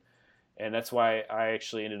faith in. And that's why I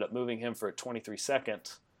actually ended up moving him for a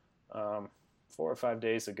 23-second 4 or 5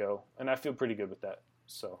 days ago. And I feel pretty good with that.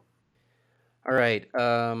 So, All right.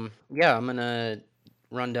 Yeah, I'm going to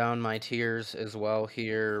run down my tiers as well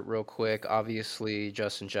here real quick. Obviously,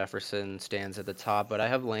 Justin Jefferson stands at the top, but I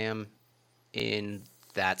have Lamb in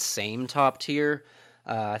that same top tier.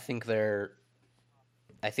 I think Lamb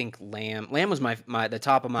was the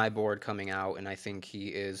top of my board coming out, and I think he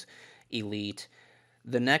is elite.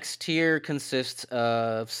 The next tier consists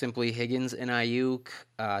of simply Higgins and Ayuk,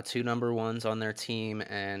 2 number ones on their team.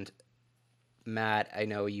 And Matt, I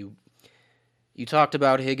know you talked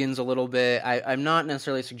about Higgins a little bit. I'm not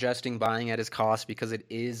necessarily suggesting buying at his cost because it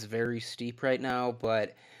is very steep right now,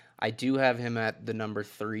 but I do have him at the number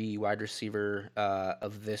 3 wide receiver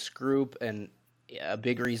of this group, and a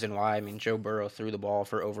big reason why. Joe Burrow threw the ball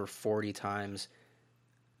for over 40 times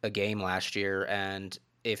a game last year, and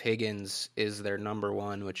if Higgins is their number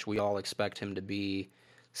 1, which we all expect him to be,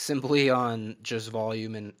 simply on just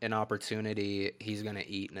volume and opportunity, he's going to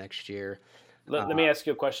eat next year. Let me ask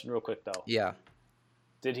you a question real quick, though. Yeah.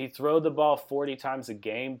 Did he throw the ball 40 times a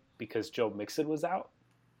game because Joe Mixon was out?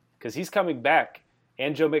 Because he's coming back,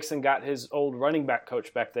 and Joe Mixon got his old running back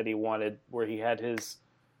coach back that he wanted, where he had his,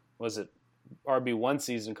 RB1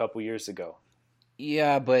 season a couple years ago.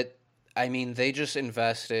 Yeah, but they just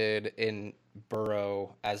invested in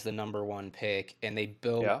Burrow as the number 1 pick, and they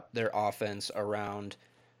built their offense around.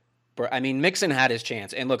 Mixon had his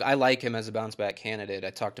chance, and look, I like him as a bounce back candidate. I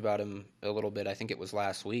talked about him a little bit. I think it was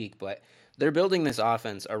last week, but they're building this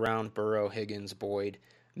offense around Burrow, Higgins, Boyd.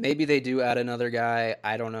 Maybe they do add another guy.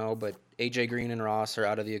 I don't know, but AJ Green and Ross are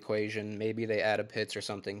out of the equation. Maybe they add a Pitts or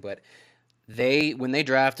something, but when they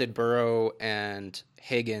drafted Burrow and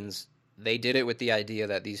Higgins, they did it with the idea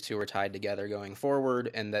that these two were tied together going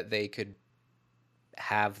forward and that they could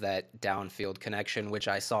have that downfield connection, which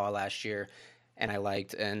I saw last year and I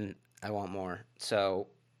liked, and I want more. So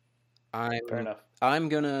Fair enough. I'm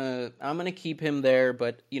gonna keep him there,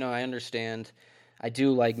 but I understand. I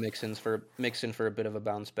do like Mixon for a bit of a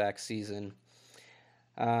bounce back season.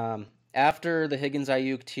 After the Higgins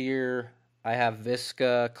Ayuk tier, I have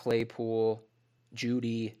Visca, Claypool,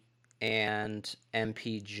 Judy, and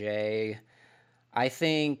MPJ. I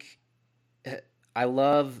think I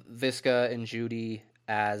love Visca and Judy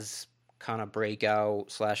as kind of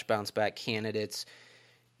breakout / bounce back candidates.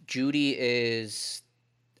 Judy is,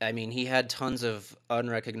 he had tons of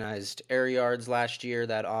unrecognized air yards last year.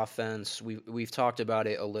 That offense, we've talked about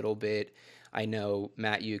it a little bit. I know,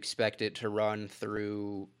 Matt, you expect it to run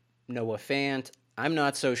through Noah Fant. I'm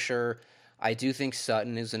not so sure. I do think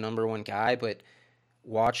Sutton is the number 1 guy, but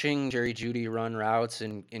watching Jerry Jeudy run routes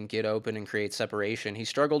and get open and create separation, he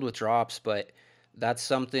struggled with drops, but that's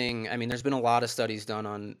something, there's been a lot of studies done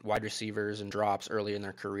on wide receivers and drops early in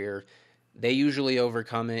their career. They usually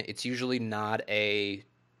overcome it. It's usually not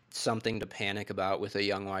something to panic about with a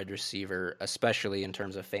young wide receiver, especially in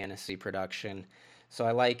terms of fantasy production. So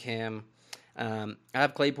I like him. I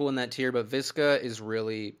have Claypool in that tier, but Visca is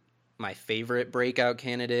really my favorite breakout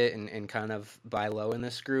candidate and kind of buy low in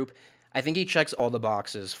this group. I think he checks all the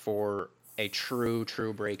boxes for a true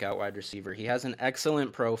breakout wide receiver. He has an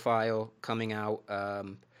excellent profile coming out.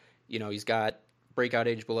 He's got breakout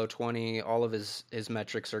age below 20. All of his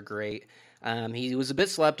metrics are great. He was a bit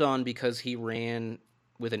slept on because he ran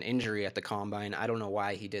with an injury at the combine. I don't know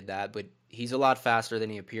why he did that, but he's a lot faster than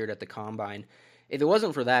he appeared at the combine. If it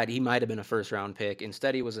wasn't for that, he might have been a first-round pick.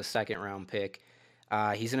 Instead, he was a second-round pick.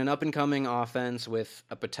 He's in an up-and-coming offense with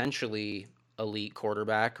a potentially elite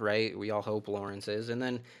quarterback, right? We all hope Lawrence is. And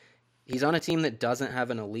then he's on a team that doesn't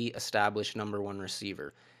have an elite established number one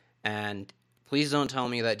receiver. And please don't tell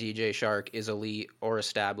me that DJ Chark is elite or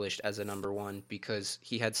established as a number one, because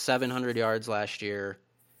he had 700 yards last year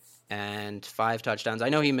and 5 touchdowns. I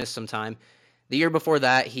know he missed some time. The year before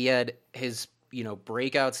that, he had his,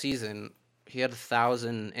 breakout season. He had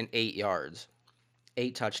 1,008 yards,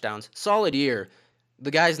 8 touchdowns. Solid year.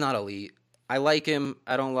 The guy's not elite. I like him.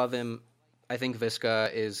 I don't love him. I think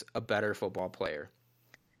Viska is a better football player.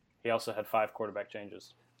 He also had 5 quarterback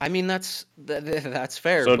changes. I mean, that's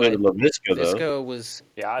fair. So but did Laviska, though. Viska was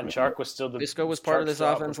and Chark was still Viska was part of this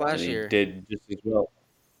offense last year. He did just as well.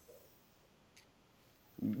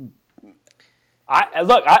 I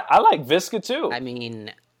like Viska too. I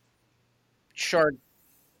mean, Shark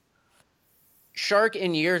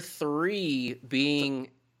in year 3 being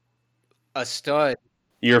a stud.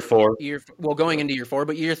 Year 4. Going into year 4,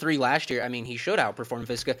 but year 3 last year, I mean, he should outperform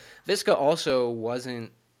Viska. Viska also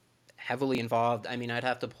wasn't heavily involved. I mean, I'd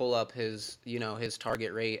have to pull up his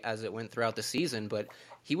target rate as it went throughout the season, but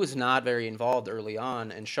he was not very involved early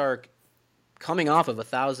on. And Shark, coming off of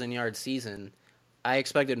 1,000-yard season, I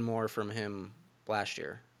expected more from him last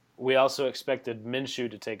year. We also expected Minshew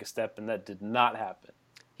to take a step, and that did not happen.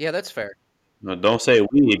 Yeah, that's fair. No, don't say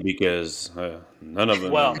we, because none of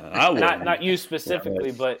them. Well, I would not you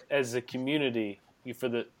specifically, but as a community,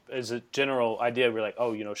 as a general idea, we're like,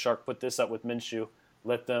 Shark put this up with Minshew.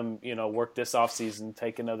 Let them, work this offseason,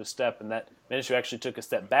 take another step, and that Minshew actually took a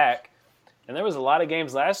step back. And there was a lot of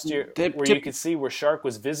games last year where you could see where Shark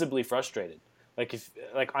was visibly frustrated.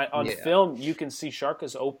 On film, you can see Shark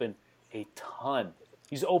is open a ton.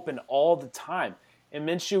 He's open all the time, and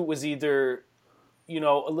Minshew was either,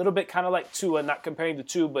 a little bit kind of like Tua, not comparing the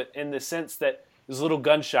two, but in the sense that he's a little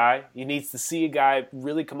gun shy. He needs to see a guy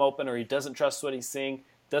really come open, or he doesn't trust what he's seeing,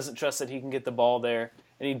 doesn't trust that he can get the ball there,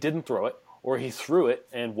 and he didn't throw it. Or he threw it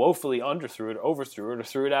and woefully underthrew it, overthrew it, or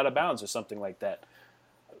threw it out of bounds or something like that.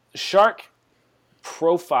 Shark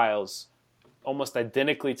profiles almost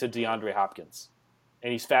identically to DeAndre Hopkins,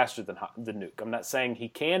 and he's faster than Nuke. I'm not saying he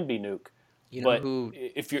can be Nuke, but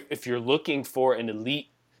if you're looking for an elite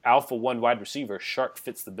alpha 1 wide receiver, Shark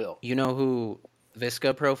fits the bill. You know who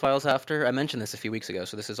Viska profiles after? I mentioned this a few weeks ago,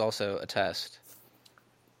 so this is also a test.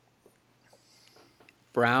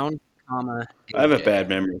 Brown, AJ. I have a bad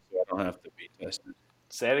memory, so I don't have to be tested.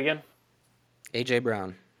 Say it again. AJ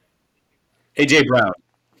Brown. AJ Brown.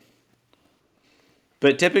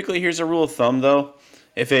 But typically, here's a rule of thumb, though.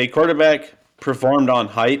 If a quarterback performed on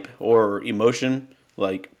hype or emotion,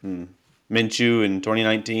 like Minshew in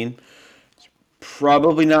 2019, it's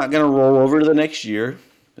probably not going to roll over to the next year.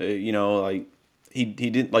 He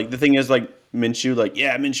didn't, the thing is, Minshew,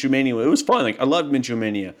 Minshew Mania, it was fun. I loved Minshew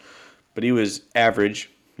Mania, but he was average.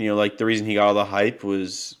 The reason he got all the hype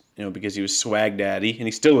was, because he was swag daddy, and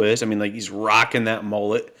he still is. I mean, he's rocking that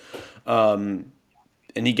mullet.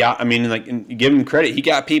 And he got, and give him credit, he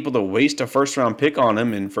got people to waste a first-round pick on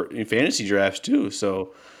him in fantasy drafts, too.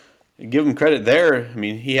 So, give him credit there. I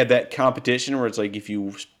mean, he had that competition where it's if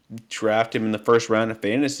you draft him in the first round of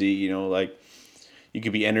fantasy, you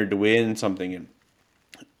could be entered to win something. And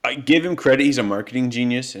I give him credit. He's a marketing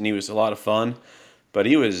genius, and he was a lot of fun. But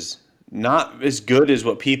he was not as good as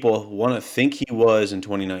what people want to think he was in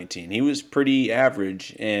 2019. He was pretty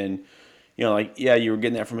average, and you were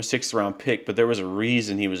getting that from a 6th round pick, but there was a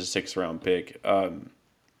reason he was a 6th round pick.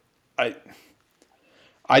 I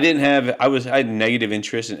had negative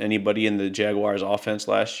interest in anybody in the Jaguars offense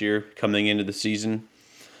last year coming into the season.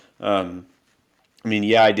 I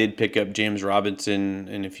did pick up James Robinson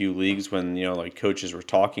in a few leagues when coaches were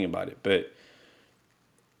talking about it, but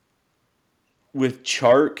with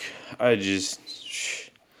Chark, I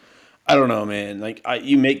don't know, man.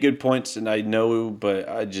 You make good points, and I know,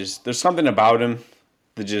 but there's something about him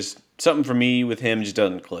that something for me with him just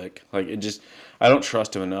doesn't click. I don't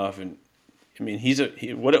trust him enough. And I mean,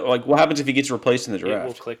 what happens if he gets replaced in the draft? It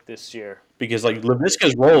will click this year because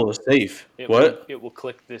Laviska's role is safe. It will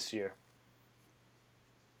click this year.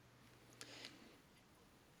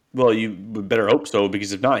 Well, you better hope so,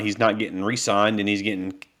 because if not, he's not getting re-signed and he's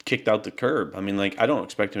getting kicked out the curb. I don't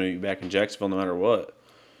expect him to be back in Jacksonville no matter what.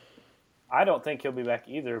 I don't think he'll be back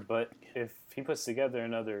either, but if he puts together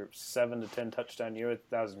another 7 to 10 touchdown year with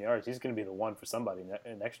 1,000 yards, he's going to be the one for somebody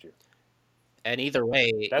next year. And either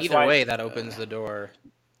way, that opens the door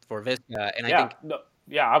for Viska. And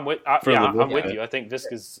I'm with you. I think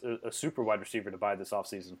Viska's a super wide receiver to buy this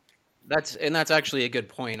offseason. That's actually a good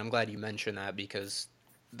point. I'm glad you mentioned that, because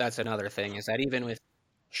that's another thing is that even with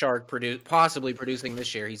Shark possibly producing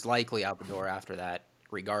this year, he's likely out the door after that,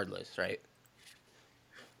 regardless, right?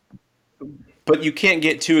 But you can't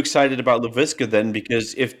get too excited about Laviska then,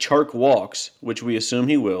 because if Chark walks, which we assume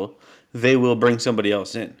he will, they will bring somebody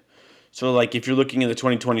else in. So, like, if you're looking at the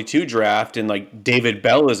 2022 draft and, like, David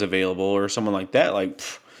Bell is available or someone like that, like,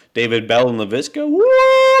 David Bell and Laviska,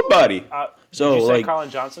 woo, buddy. Did you say like, Colin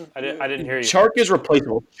Johnson? I didn't hear you. Chark is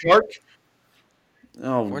replaceable. Chark.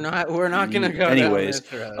 Oh, We're not gonna go anyways,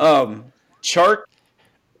 down this road. Chark.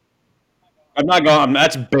 I'm not going.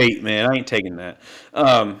 That's bait, man. I ain't taking that.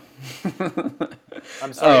 I'm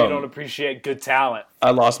sorry you don't appreciate good talent.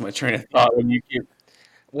 I lost my train of thought when you keep.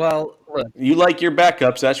 Well, look, You like your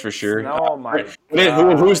backups, that's for sure. Oh my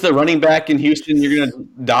God. Who's the running back in Houston you're gonna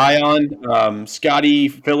die on? Scotty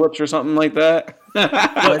Phillips or something like that.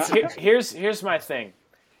 Look, here's my thing.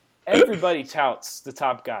 Everybody touts the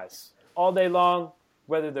top guys all day long,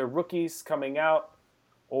 whether they're rookies coming out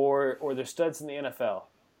or they're studs in the NFL.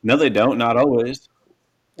 No, they don't. Not always.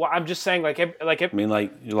 Well, I'm just saying, like I mean,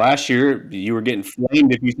 like last year, you were getting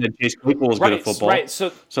flamed if you said Chase Claypool was good at football. Right.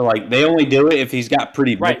 So like they only do it if he's got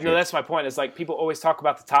pretty. right. metrics. No, that's my point. Is like people always talk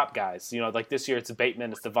about the top guys. You know, like this year it's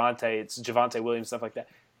Bateman, it's Devontae, it's Javonte Williams, stuff like that.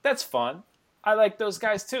 That's fun. I like those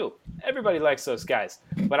guys too. Everybody likes those guys.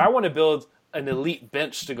 But I want to build an elite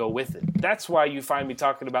bench to go with it. That's why you find me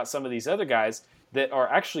talking about some of these other guys that are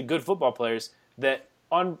actually good football players that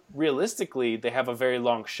unrealistically they have a very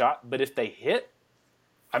long shot, but if they hit,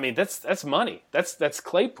 I mean that's money. That's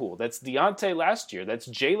Claypool. That's Deontay last year. That's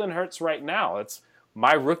Jalen Hurts right now. It's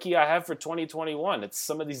my rookie I have for 2021. It's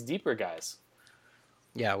some of these deeper guys.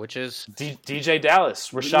 yeah, which is DJ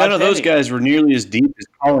Dallas, Rashad None of those Penny. guys were nearly as deep as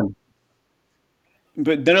Colin.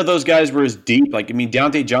 But none of those guys were as deep. Like, I mean,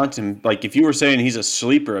 Deontay Johnson, like, if you were saying he's a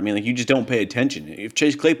sleeper, I mean, like, you just don't pay attention. If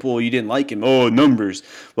Chase Claypool, you didn't like him, oh, numbers.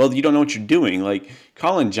 Well, you don't know what you're doing. Like,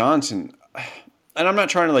 Colin Johnson, and I'm not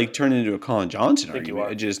trying to, like, turn it into a Colin Johnson I think you argument.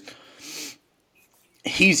 are. It just,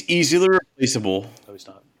 he's easily replaceable. No, he's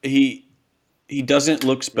not. He doesn't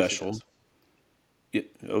look Yes, he special. does. Yeah,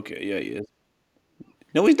 okay, yeah, he is.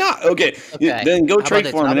 No, he's not. Okay, Okay. then go How trade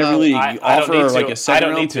about this? for him How in every about- league. I You don't offer need to. like I a second don't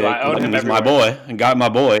round need to. pick. I own him He's my everywhere. boy. I got my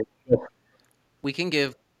boy. we can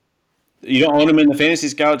give You don't own him in the fantasy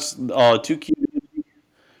scouts 2Q.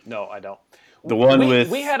 No, I don't. The one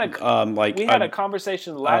we had a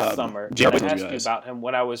conversation last summer. Jalen And I asked you guys. about him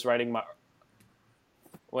when I was writing my.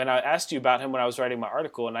 When I asked you about him when I was writing my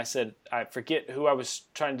article, and I said I forget who I was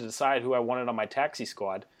trying to decide who I wanted on my taxi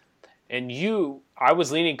squad, and I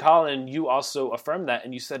was leaning Colin. You also affirmed that,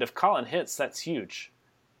 and you said if Colin hits, that's huge.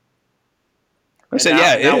 I said,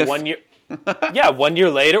 yeah, if. 1 year. Yeah, 1 year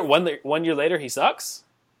later, 1 year later, he sucks.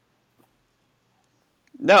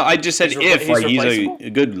 No, I just said He's if. Like, he's replaceable? a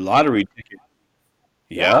good lottery ticket.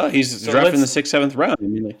 Yeah, he's So drafted in the let's- 6th, 7th round. I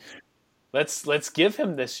mean, like, Let's give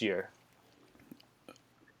him this year.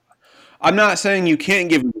 I'm not saying you can't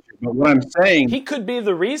give him, but what I'm saying. He could be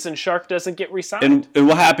the reason Shark doesn't get re-signed. And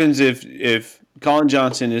what happens if Colin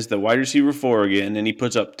Johnson is the wide receiver 4 again and he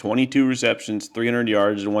puts up 22 receptions, 300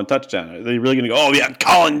 yards, and 1 touchdown? Are they really going to go, oh, yeah,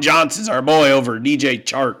 Colin Johnson's our boy over DJ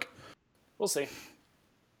Chark? We'll see.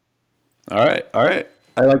 All right. I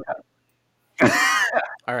like that.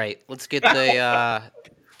 All right, let's get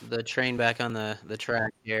the train back on the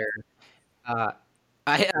track here. I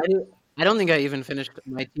don't think I even finished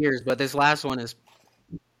my tiers, but this last one is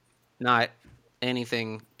not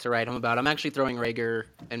anything to write home about. I'm actually throwing Rager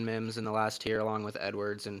and Mims in the last tier along with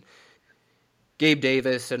Edwards and Gabe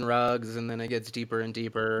Davis and Ruggs, and then it gets deeper and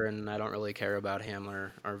deeper, and I don't really care about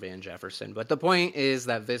Hamler or Van Jefferson. But the point is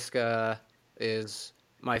that Visca is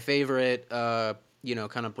my favorite, kind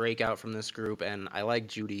of breakout from this group, and I like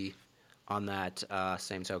Judy on that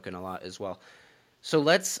same token a lot as well. So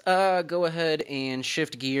let's go ahead and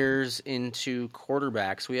shift gears into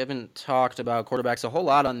quarterbacks. We haven't talked about quarterbacks a whole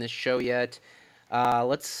lot on this show yet.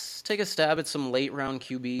 Let's take a stab at some late round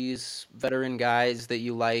QBs, veteran guys that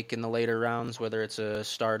you like in the later rounds, whether it's a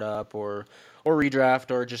startup or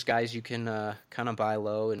redraft or just guys you can kind of buy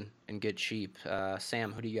low and get cheap.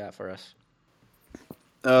 Sam, who do you got for us?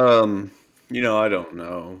 I don't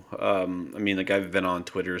know. I mean, like, I've been on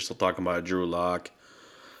Twitter still talking about Drew Lock.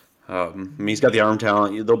 I mean, he's got the arm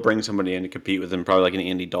talent. They'll bring somebody in to compete with him, probably like an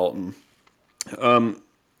Andy Dalton.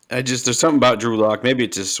 There's something about Drew Lock. Maybe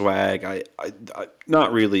it's his swag. I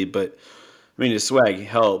not really, but I mean, his swag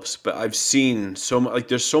helps. But I've seen so much. Like,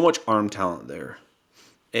 there's so much arm talent there,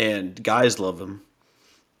 and guys love him.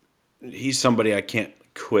 He's somebody I can't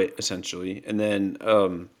quit, essentially. And then,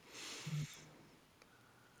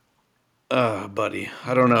 buddy,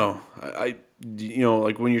 I don't know.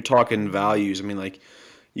 Like, when you're talking values, I mean, like,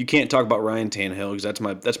 you can't talk about Ryan Tannehill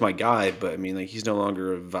because that's my guy. But I mean, like he's no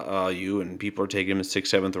longer a value, and people are taking him in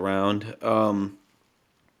 6th, 7th round.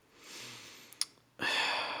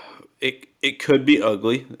 It could be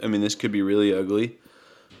ugly. I mean, this could be really ugly.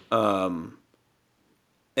 And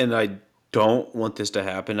I don't want this to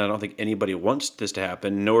happen. I don't think anybody wants this to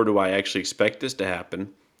happen, nor do I actually expect this to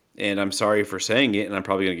happen. And I'm sorry for saying it, and I'm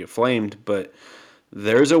probably going to get flamed, but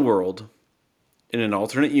there's a world in an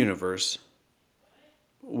alternate universe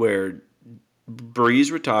where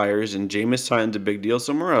Breeze retires and Jameis signs a big deal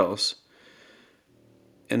somewhere else,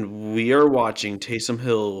 and we are watching Taysom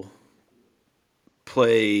Hill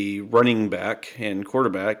play running back and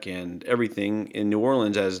quarterback and everything in New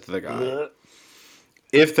Orleans as the guy. Ugh.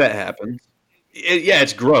 If that happens, yeah,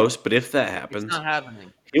 it's gross, but if that It's happens, not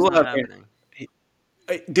happening. he It's will not have. happening.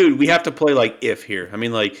 Dude, we have to play like if here. I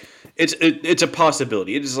mean, like it's a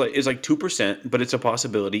possibility. It's like 2%, but it's a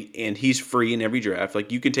possibility, and he's free in every draft.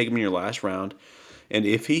 Like you can take him in your last round, and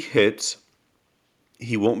if he hits,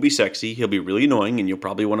 he won't be sexy. He'll be really annoying, and you'll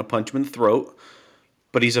probably want to punch him in the throat.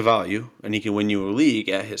 But he's a value, and he can win you a league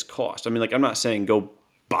at his cost. I mean, like I'm not saying go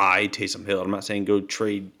buy Taysom Hill. I'm not saying go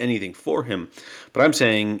trade anything for him, but I'm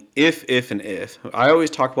saying if, and if. I always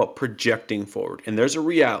talk about projecting forward, and there's a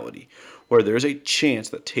reality where there's a chance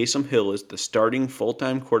that Taysom Hill is the starting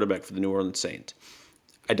full-time quarterback for the New Orleans Saints.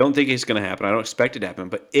 I don't think it's going to happen. I don't expect it to happen,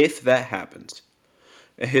 but if that happens,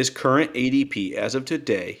 at his current ADP as of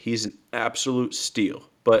today, he's an absolute steal.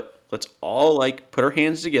 But let's all like put our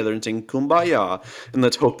hands together and sing kumbaya, and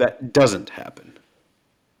let's hope that doesn't happen.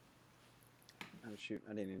 Oh shoot,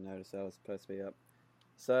 I didn't even notice that was supposed to be up.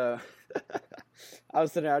 So I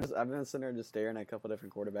was sitting there. I've been sitting there just staring at a couple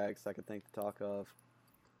different quarterbacks I could think to talk of,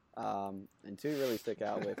 and two really stick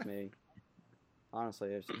out with me. Honestly,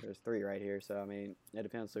 there's three right here. So I mean, it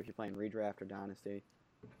depends if you're playing redraft or dynasty.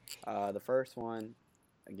 The first one,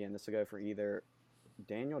 again, this will go for either.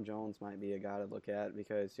 Daniel Jones might be a guy to look at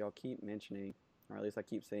because y'all keep mentioning, or at least I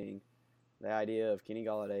keep seeing, the idea of Kenny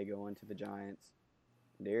Golladay going to the Giants.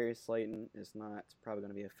 Darius Slayton is not probably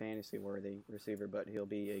going to be a fantasy-worthy receiver, but he'll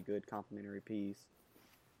be a good complementary piece.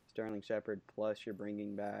 Sterling Shepard, plus you're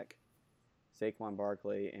bringing back Saquon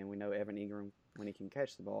Barkley, and we know Evan Ingram, when he can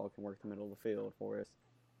catch the ball, can work the middle of the field for us.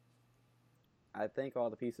 I think all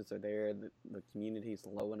the pieces are there. The community's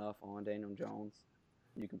low enough on Daniel Jones.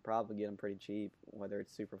 You can probably get him pretty cheap, whether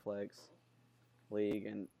it's Superflex, League,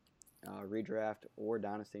 and redraft or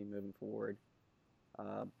Dynasty moving forward.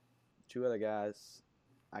 Two other guys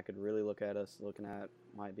I could really look at us looking at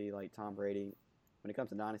might be like Tom Brady. When it comes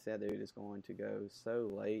to Dynasty, that dude is going to go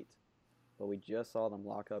so late. But we just saw them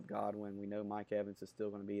lock up Godwin. We know Mike Evans is still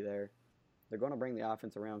going to be there. They're going to bring the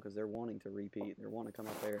offense around because they're wanting to repeat. They're wanting to come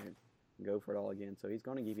up there and go for it all again. So he's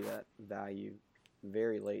going to give you that value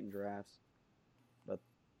very late in drafts. But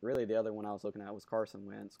really the other one I was looking at was Carson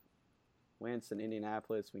Wentz. Wentz in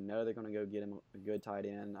Indianapolis, we know they're going to go get him a good tight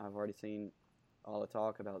end. I've already seen all the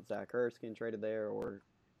talk about Zach Ertz getting traded there or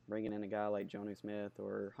bringing in a guy like Jonnu Smith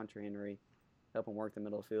or Hunter Henry, help him work the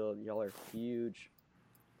middle of the field. Y'all are huge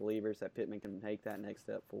believers that Pittman can take that next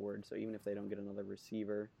step forward. So even if they don't get another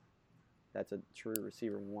receiver, that's a true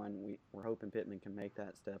receiver one. We're hoping Pittman can make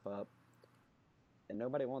that step up. And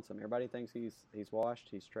nobody wants him. Everybody thinks he's washed,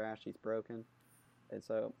 he's trashed, he's broken. And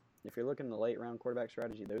so if you're looking in the late round quarterback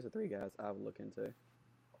strategy, those are three guys I would look into.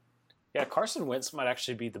 Yeah, Carson Wentz might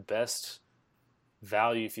actually be the best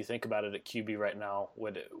value if you think about it at QB right now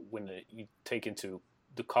when you take into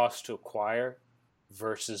the cost to acquire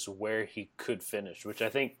versus where he could finish, which I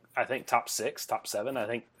think top 6, top 7. I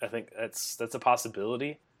think that's a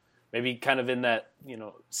possibility. Maybe kind of in that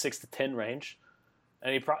 6 to 10 range,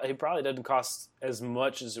 and he probably doesn't cost as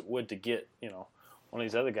much as it would to get one of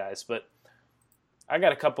these other guys. But I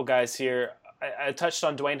got a couple guys here. I touched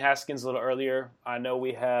on Dwayne Haskins a little earlier. I know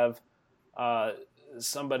we have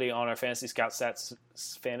somebody on our Fantasy Scout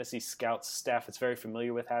staff that's very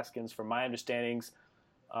familiar with Haskins. From my understandings,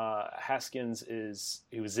 Haskins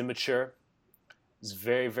he was immature. He's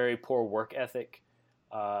very, very poor work ethic.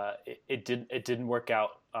 It didn't work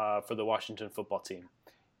out for the Washington football team,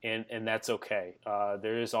 and that's okay.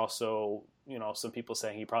 There is also some people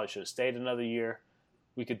saying he probably should have stayed another year.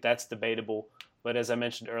 That's debatable. But as I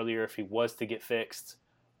mentioned earlier, if he was to get fixed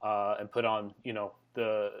and put on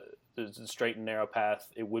the straight and narrow path,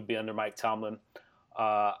 it would be under Mike Tomlin.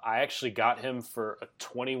 I actually got him for a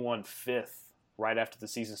 21/5 right after the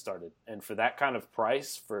season started, and for that kind of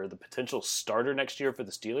price for the potential starter next year for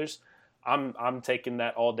the Steelers, I'm taking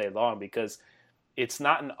that all day long because it's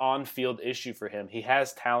not an on-field issue for him. He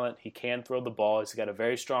has talent. He can throw the ball. He's got a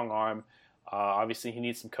very strong arm. Obviously, he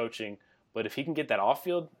needs some coaching, but if he can get that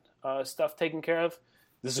off-field stuff taken care of,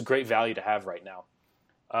 this is a great value to have right now.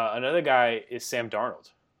 Another guy is Sam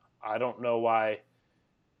Darnold. I don't know why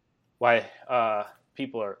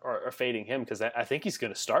people are fading him, because I think he's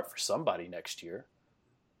going to start for somebody next year.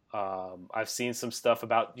 I've seen some stuff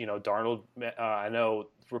about, Darnold. I know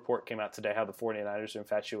the report came out today how the 49ers are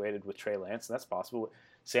infatuated with Trey Lance, and that's possible.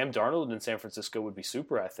 Sam Darnold in San Francisco would be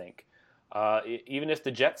super, I think. Even if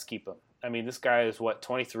the Jets keep him. I mean, this guy is,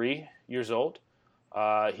 23 years old?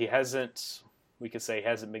 He hasn't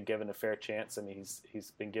been given a fair chance. I mean,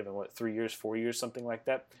 he's been given, 3 years, 4 years, something like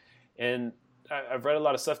that. And I've read a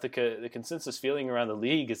lot of stuff. The consensus feeling around the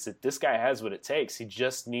league is that this guy has what it takes. He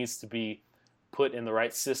just needs to be put in the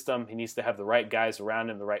right system. He needs to have the right guys around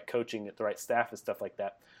him, the right coaching, the right staff, and stuff like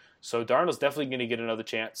that. So Darnold's definitely going to get another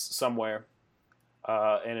chance somewhere,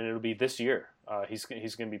 and it'll be this year. He's going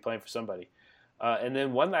to be playing for somebody. And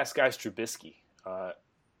then one last guy is Trubisky.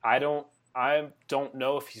 I don't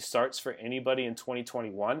know if he starts for anybody in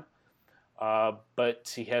 2021,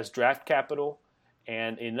 but he has draft capital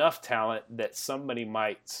and enough talent that somebody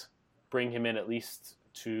might bring him in at least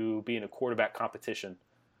to be in a quarterback competition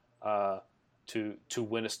to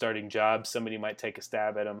win a starting job. Somebody might take a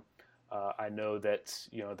stab at him. I know that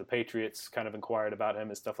the Patriots kind of inquired about him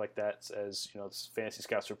and stuff like that, as Fantasy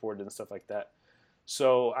Scouts reported and stuff like that.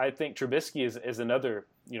 So I think Trubisky is another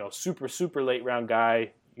super late round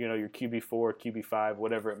guy. Your QB4, QB5,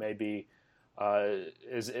 whatever it may be,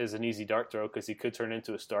 is an easy dart throw, because he could turn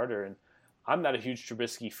into a starter. And I'm not a huge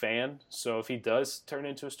Trubisky fan, so if he does turn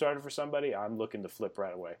into a starter for somebody, I'm looking to flip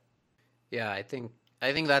right away. Yeah, I think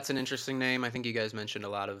that's an interesting name. I think you guys mentioned a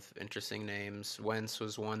lot of interesting names. Wentz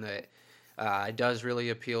was one that does really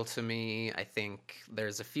appeal to me. I think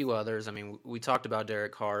there's a few others. I mean, we talked about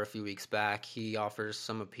Derek Carr a few weeks back. He offers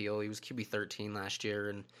some appeal. He was QB 13 last year,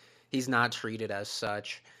 and he's not treated as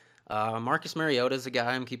such. Marcus Mariota is a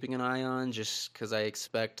guy I'm keeping an eye on, just because I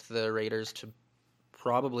expect the Raiders to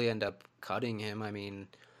probably end up cutting him. I mean,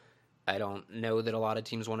 I don't know that a lot of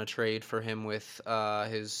teams want to trade for him with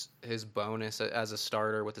his bonus as a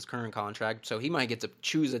starter with his current contract. So he might get to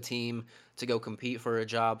choose a team to go compete for a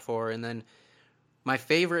job for. And then my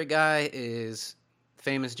favorite guy is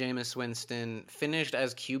famous Jameis Winston, finished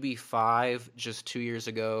as QB5 just 2 years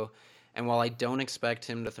ago. And while I don't expect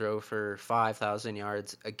him to throw for 5,000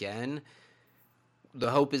 yards again, the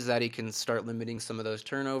hope is that he can start limiting some of those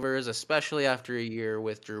turnovers, especially after a year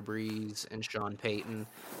with Drew Brees and Sean Payton.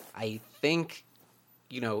 I think,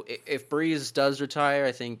 if Brees does retire,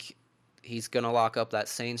 I think he's going to lock up that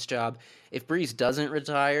Saints job. If Brees doesn't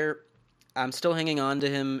retire, I'm still hanging on to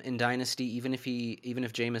him in Dynasty, even if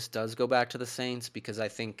Jameis does go back to the Saints, because I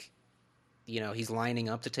think, he's lining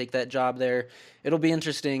up to take that job there. It'll be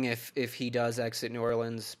interesting if he does exit New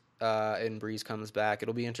Orleans and Brees comes back.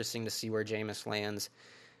 It'll be interesting to see where Jameis lands.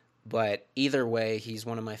 But either way, he's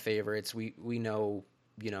one of my favorites. We know,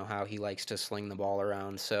 how he likes to sling the ball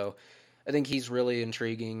around. So I think he's really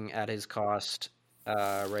intriguing at his cost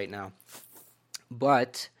right now.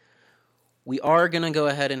 But we are going to go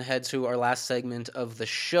ahead and head to our last segment of the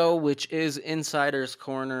show, which is Insider's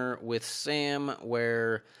Corner with Sam,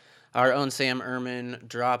 where our own Sam Ehrman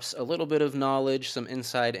drops a little bit of knowledge, some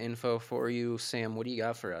inside info for you. Sam, what do you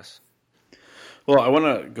got for us? Well, I want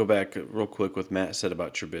to go back real quick what Matt said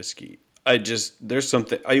about Trubisky. There's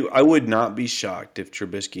something, I would not be shocked if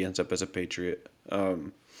Trubisky ends up as a Patriot.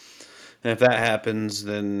 And if that happens,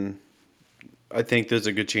 then I think there's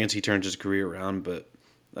a good chance he turns his career around. But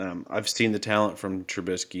I've seen the talent from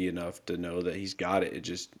Trubisky enough to know that he's got it.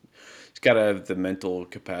 He's got to have the mental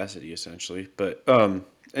capacity, essentially. But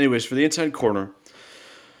anyways, for the Inside Corner,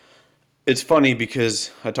 it's funny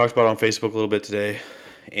because I talked about it on Facebook a little bit today,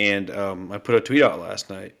 and I put a tweet out last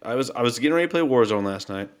night. I was getting ready to play Warzone last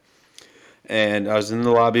night, and I was in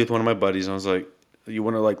the lobby with one of my buddies, and I was like, "You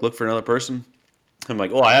want to look for another person?" I'm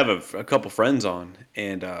like, "Oh, I have a couple friends on,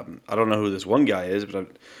 and I don't know who this one guy is, but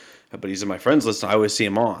he's in my friends list. And I always see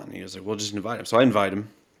him on." And he was like, "Well, just invite him." So I invite him,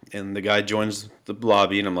 and the guy joins the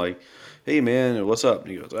lobby, and I'm like, "Hey, man, what's up?"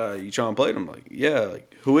 And he goes, "You trying to play?" And I'm like, "Yeah,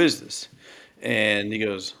 who is this?" And he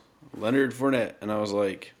goes, "Leonard Fournette." And I was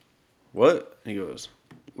like, "What?" And he goes,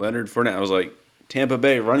 "Leonard Fournette." I was like, "Tampa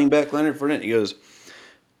Bay running back Leonard Fournette?" He goes,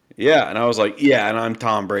 "Yeah." And I was like, "Yeah, and I'm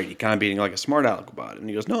Tom Brady," kind of being like a smart aleck about it. And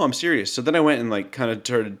he goes, "No, I'm serious." So then I went and kind of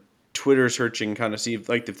started Twitter searching, kind of see if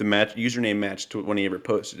the username matched to when he ever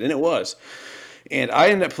posted. And it was. And I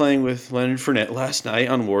ended up playing with Leonard Fournette last night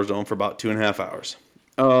on Warzone for about 2.5 hours.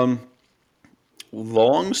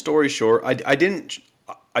 Long story short, I didn't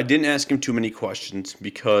ask him too many questions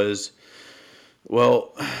because,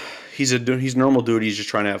 well, he's normal dude. He's just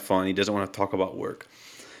trying to have fun. He doesn't want to talk about work.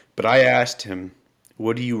 But I asked him,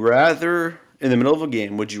 would you rather, in the middle of a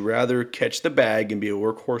game, would you rather catch the bag and be a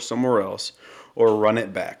workhorse somewhere else or run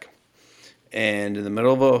it back? And in the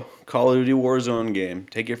middle of a Call of Duty Warzone game,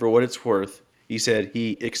 take it for what it's worth, he said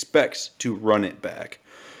he expects to run it back.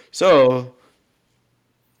 So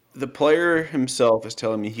the player himself is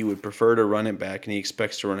telling me he would prefer to run it back and he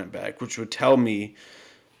expects to run it back, which would tell me,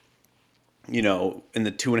 in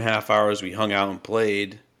the 2.5 hours we hung out and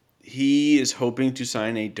played, he is hoping to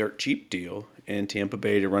sign a dirt cheap deal in Tampa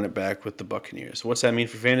Bay to run it back with the Buccaneers. What's that mean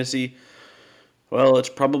for fantasy? Well, it's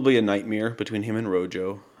probably a nightmare between him and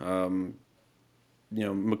Rojo.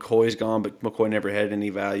 McCoy's gone, but McCoy never had any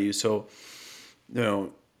value. So,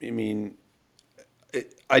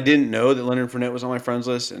 I didn't know that Leonard Fournette was on my friends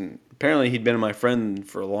list, and apparently he'd been my friend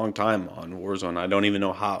for a long time on Warzone. I don't even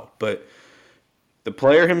know how, but the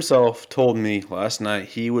player himself told me last night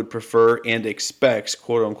he would prefer and expects,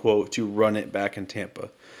 quote unquote, to run it back in Tampa.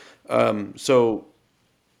 So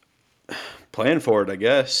plan for it, I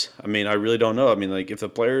guess. I really don't know. If the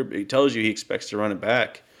player tells you he expects to run it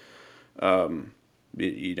back,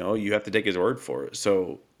 you have to take his word for it.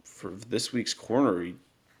 So for this week's corner,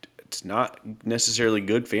 it's not necessarily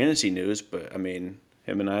good fantasy news, but him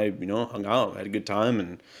and I, hung out, had a good time,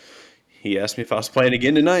 and he asked me if I was playing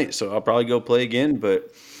again tonight, so I'll probably go play again.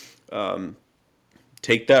 But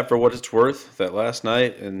take that for what it's worth. That last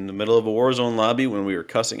night in the middle of a Warzone lobby when we were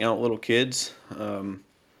cussing out little kids, Leonard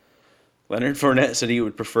Fournette said he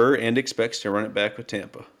would prefer and expects to run it back with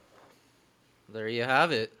Tampa. There you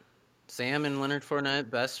have it. Sam and Leonard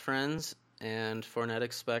Fournette, best friends, and Fournette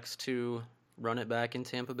expects to run it back in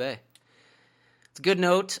Tampa Bay. It's a good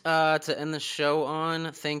note to end the show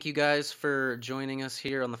on. Thank you guys for joining us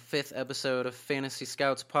here on the 5th episode of Fantasy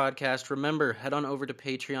Scouts Podcast. Remember, head on over to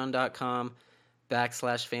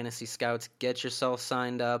patreon.com/Fantasy Scouts. Get yourself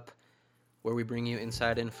signed up, where we bring you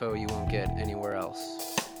inside info you won't get anywhere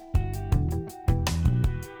else.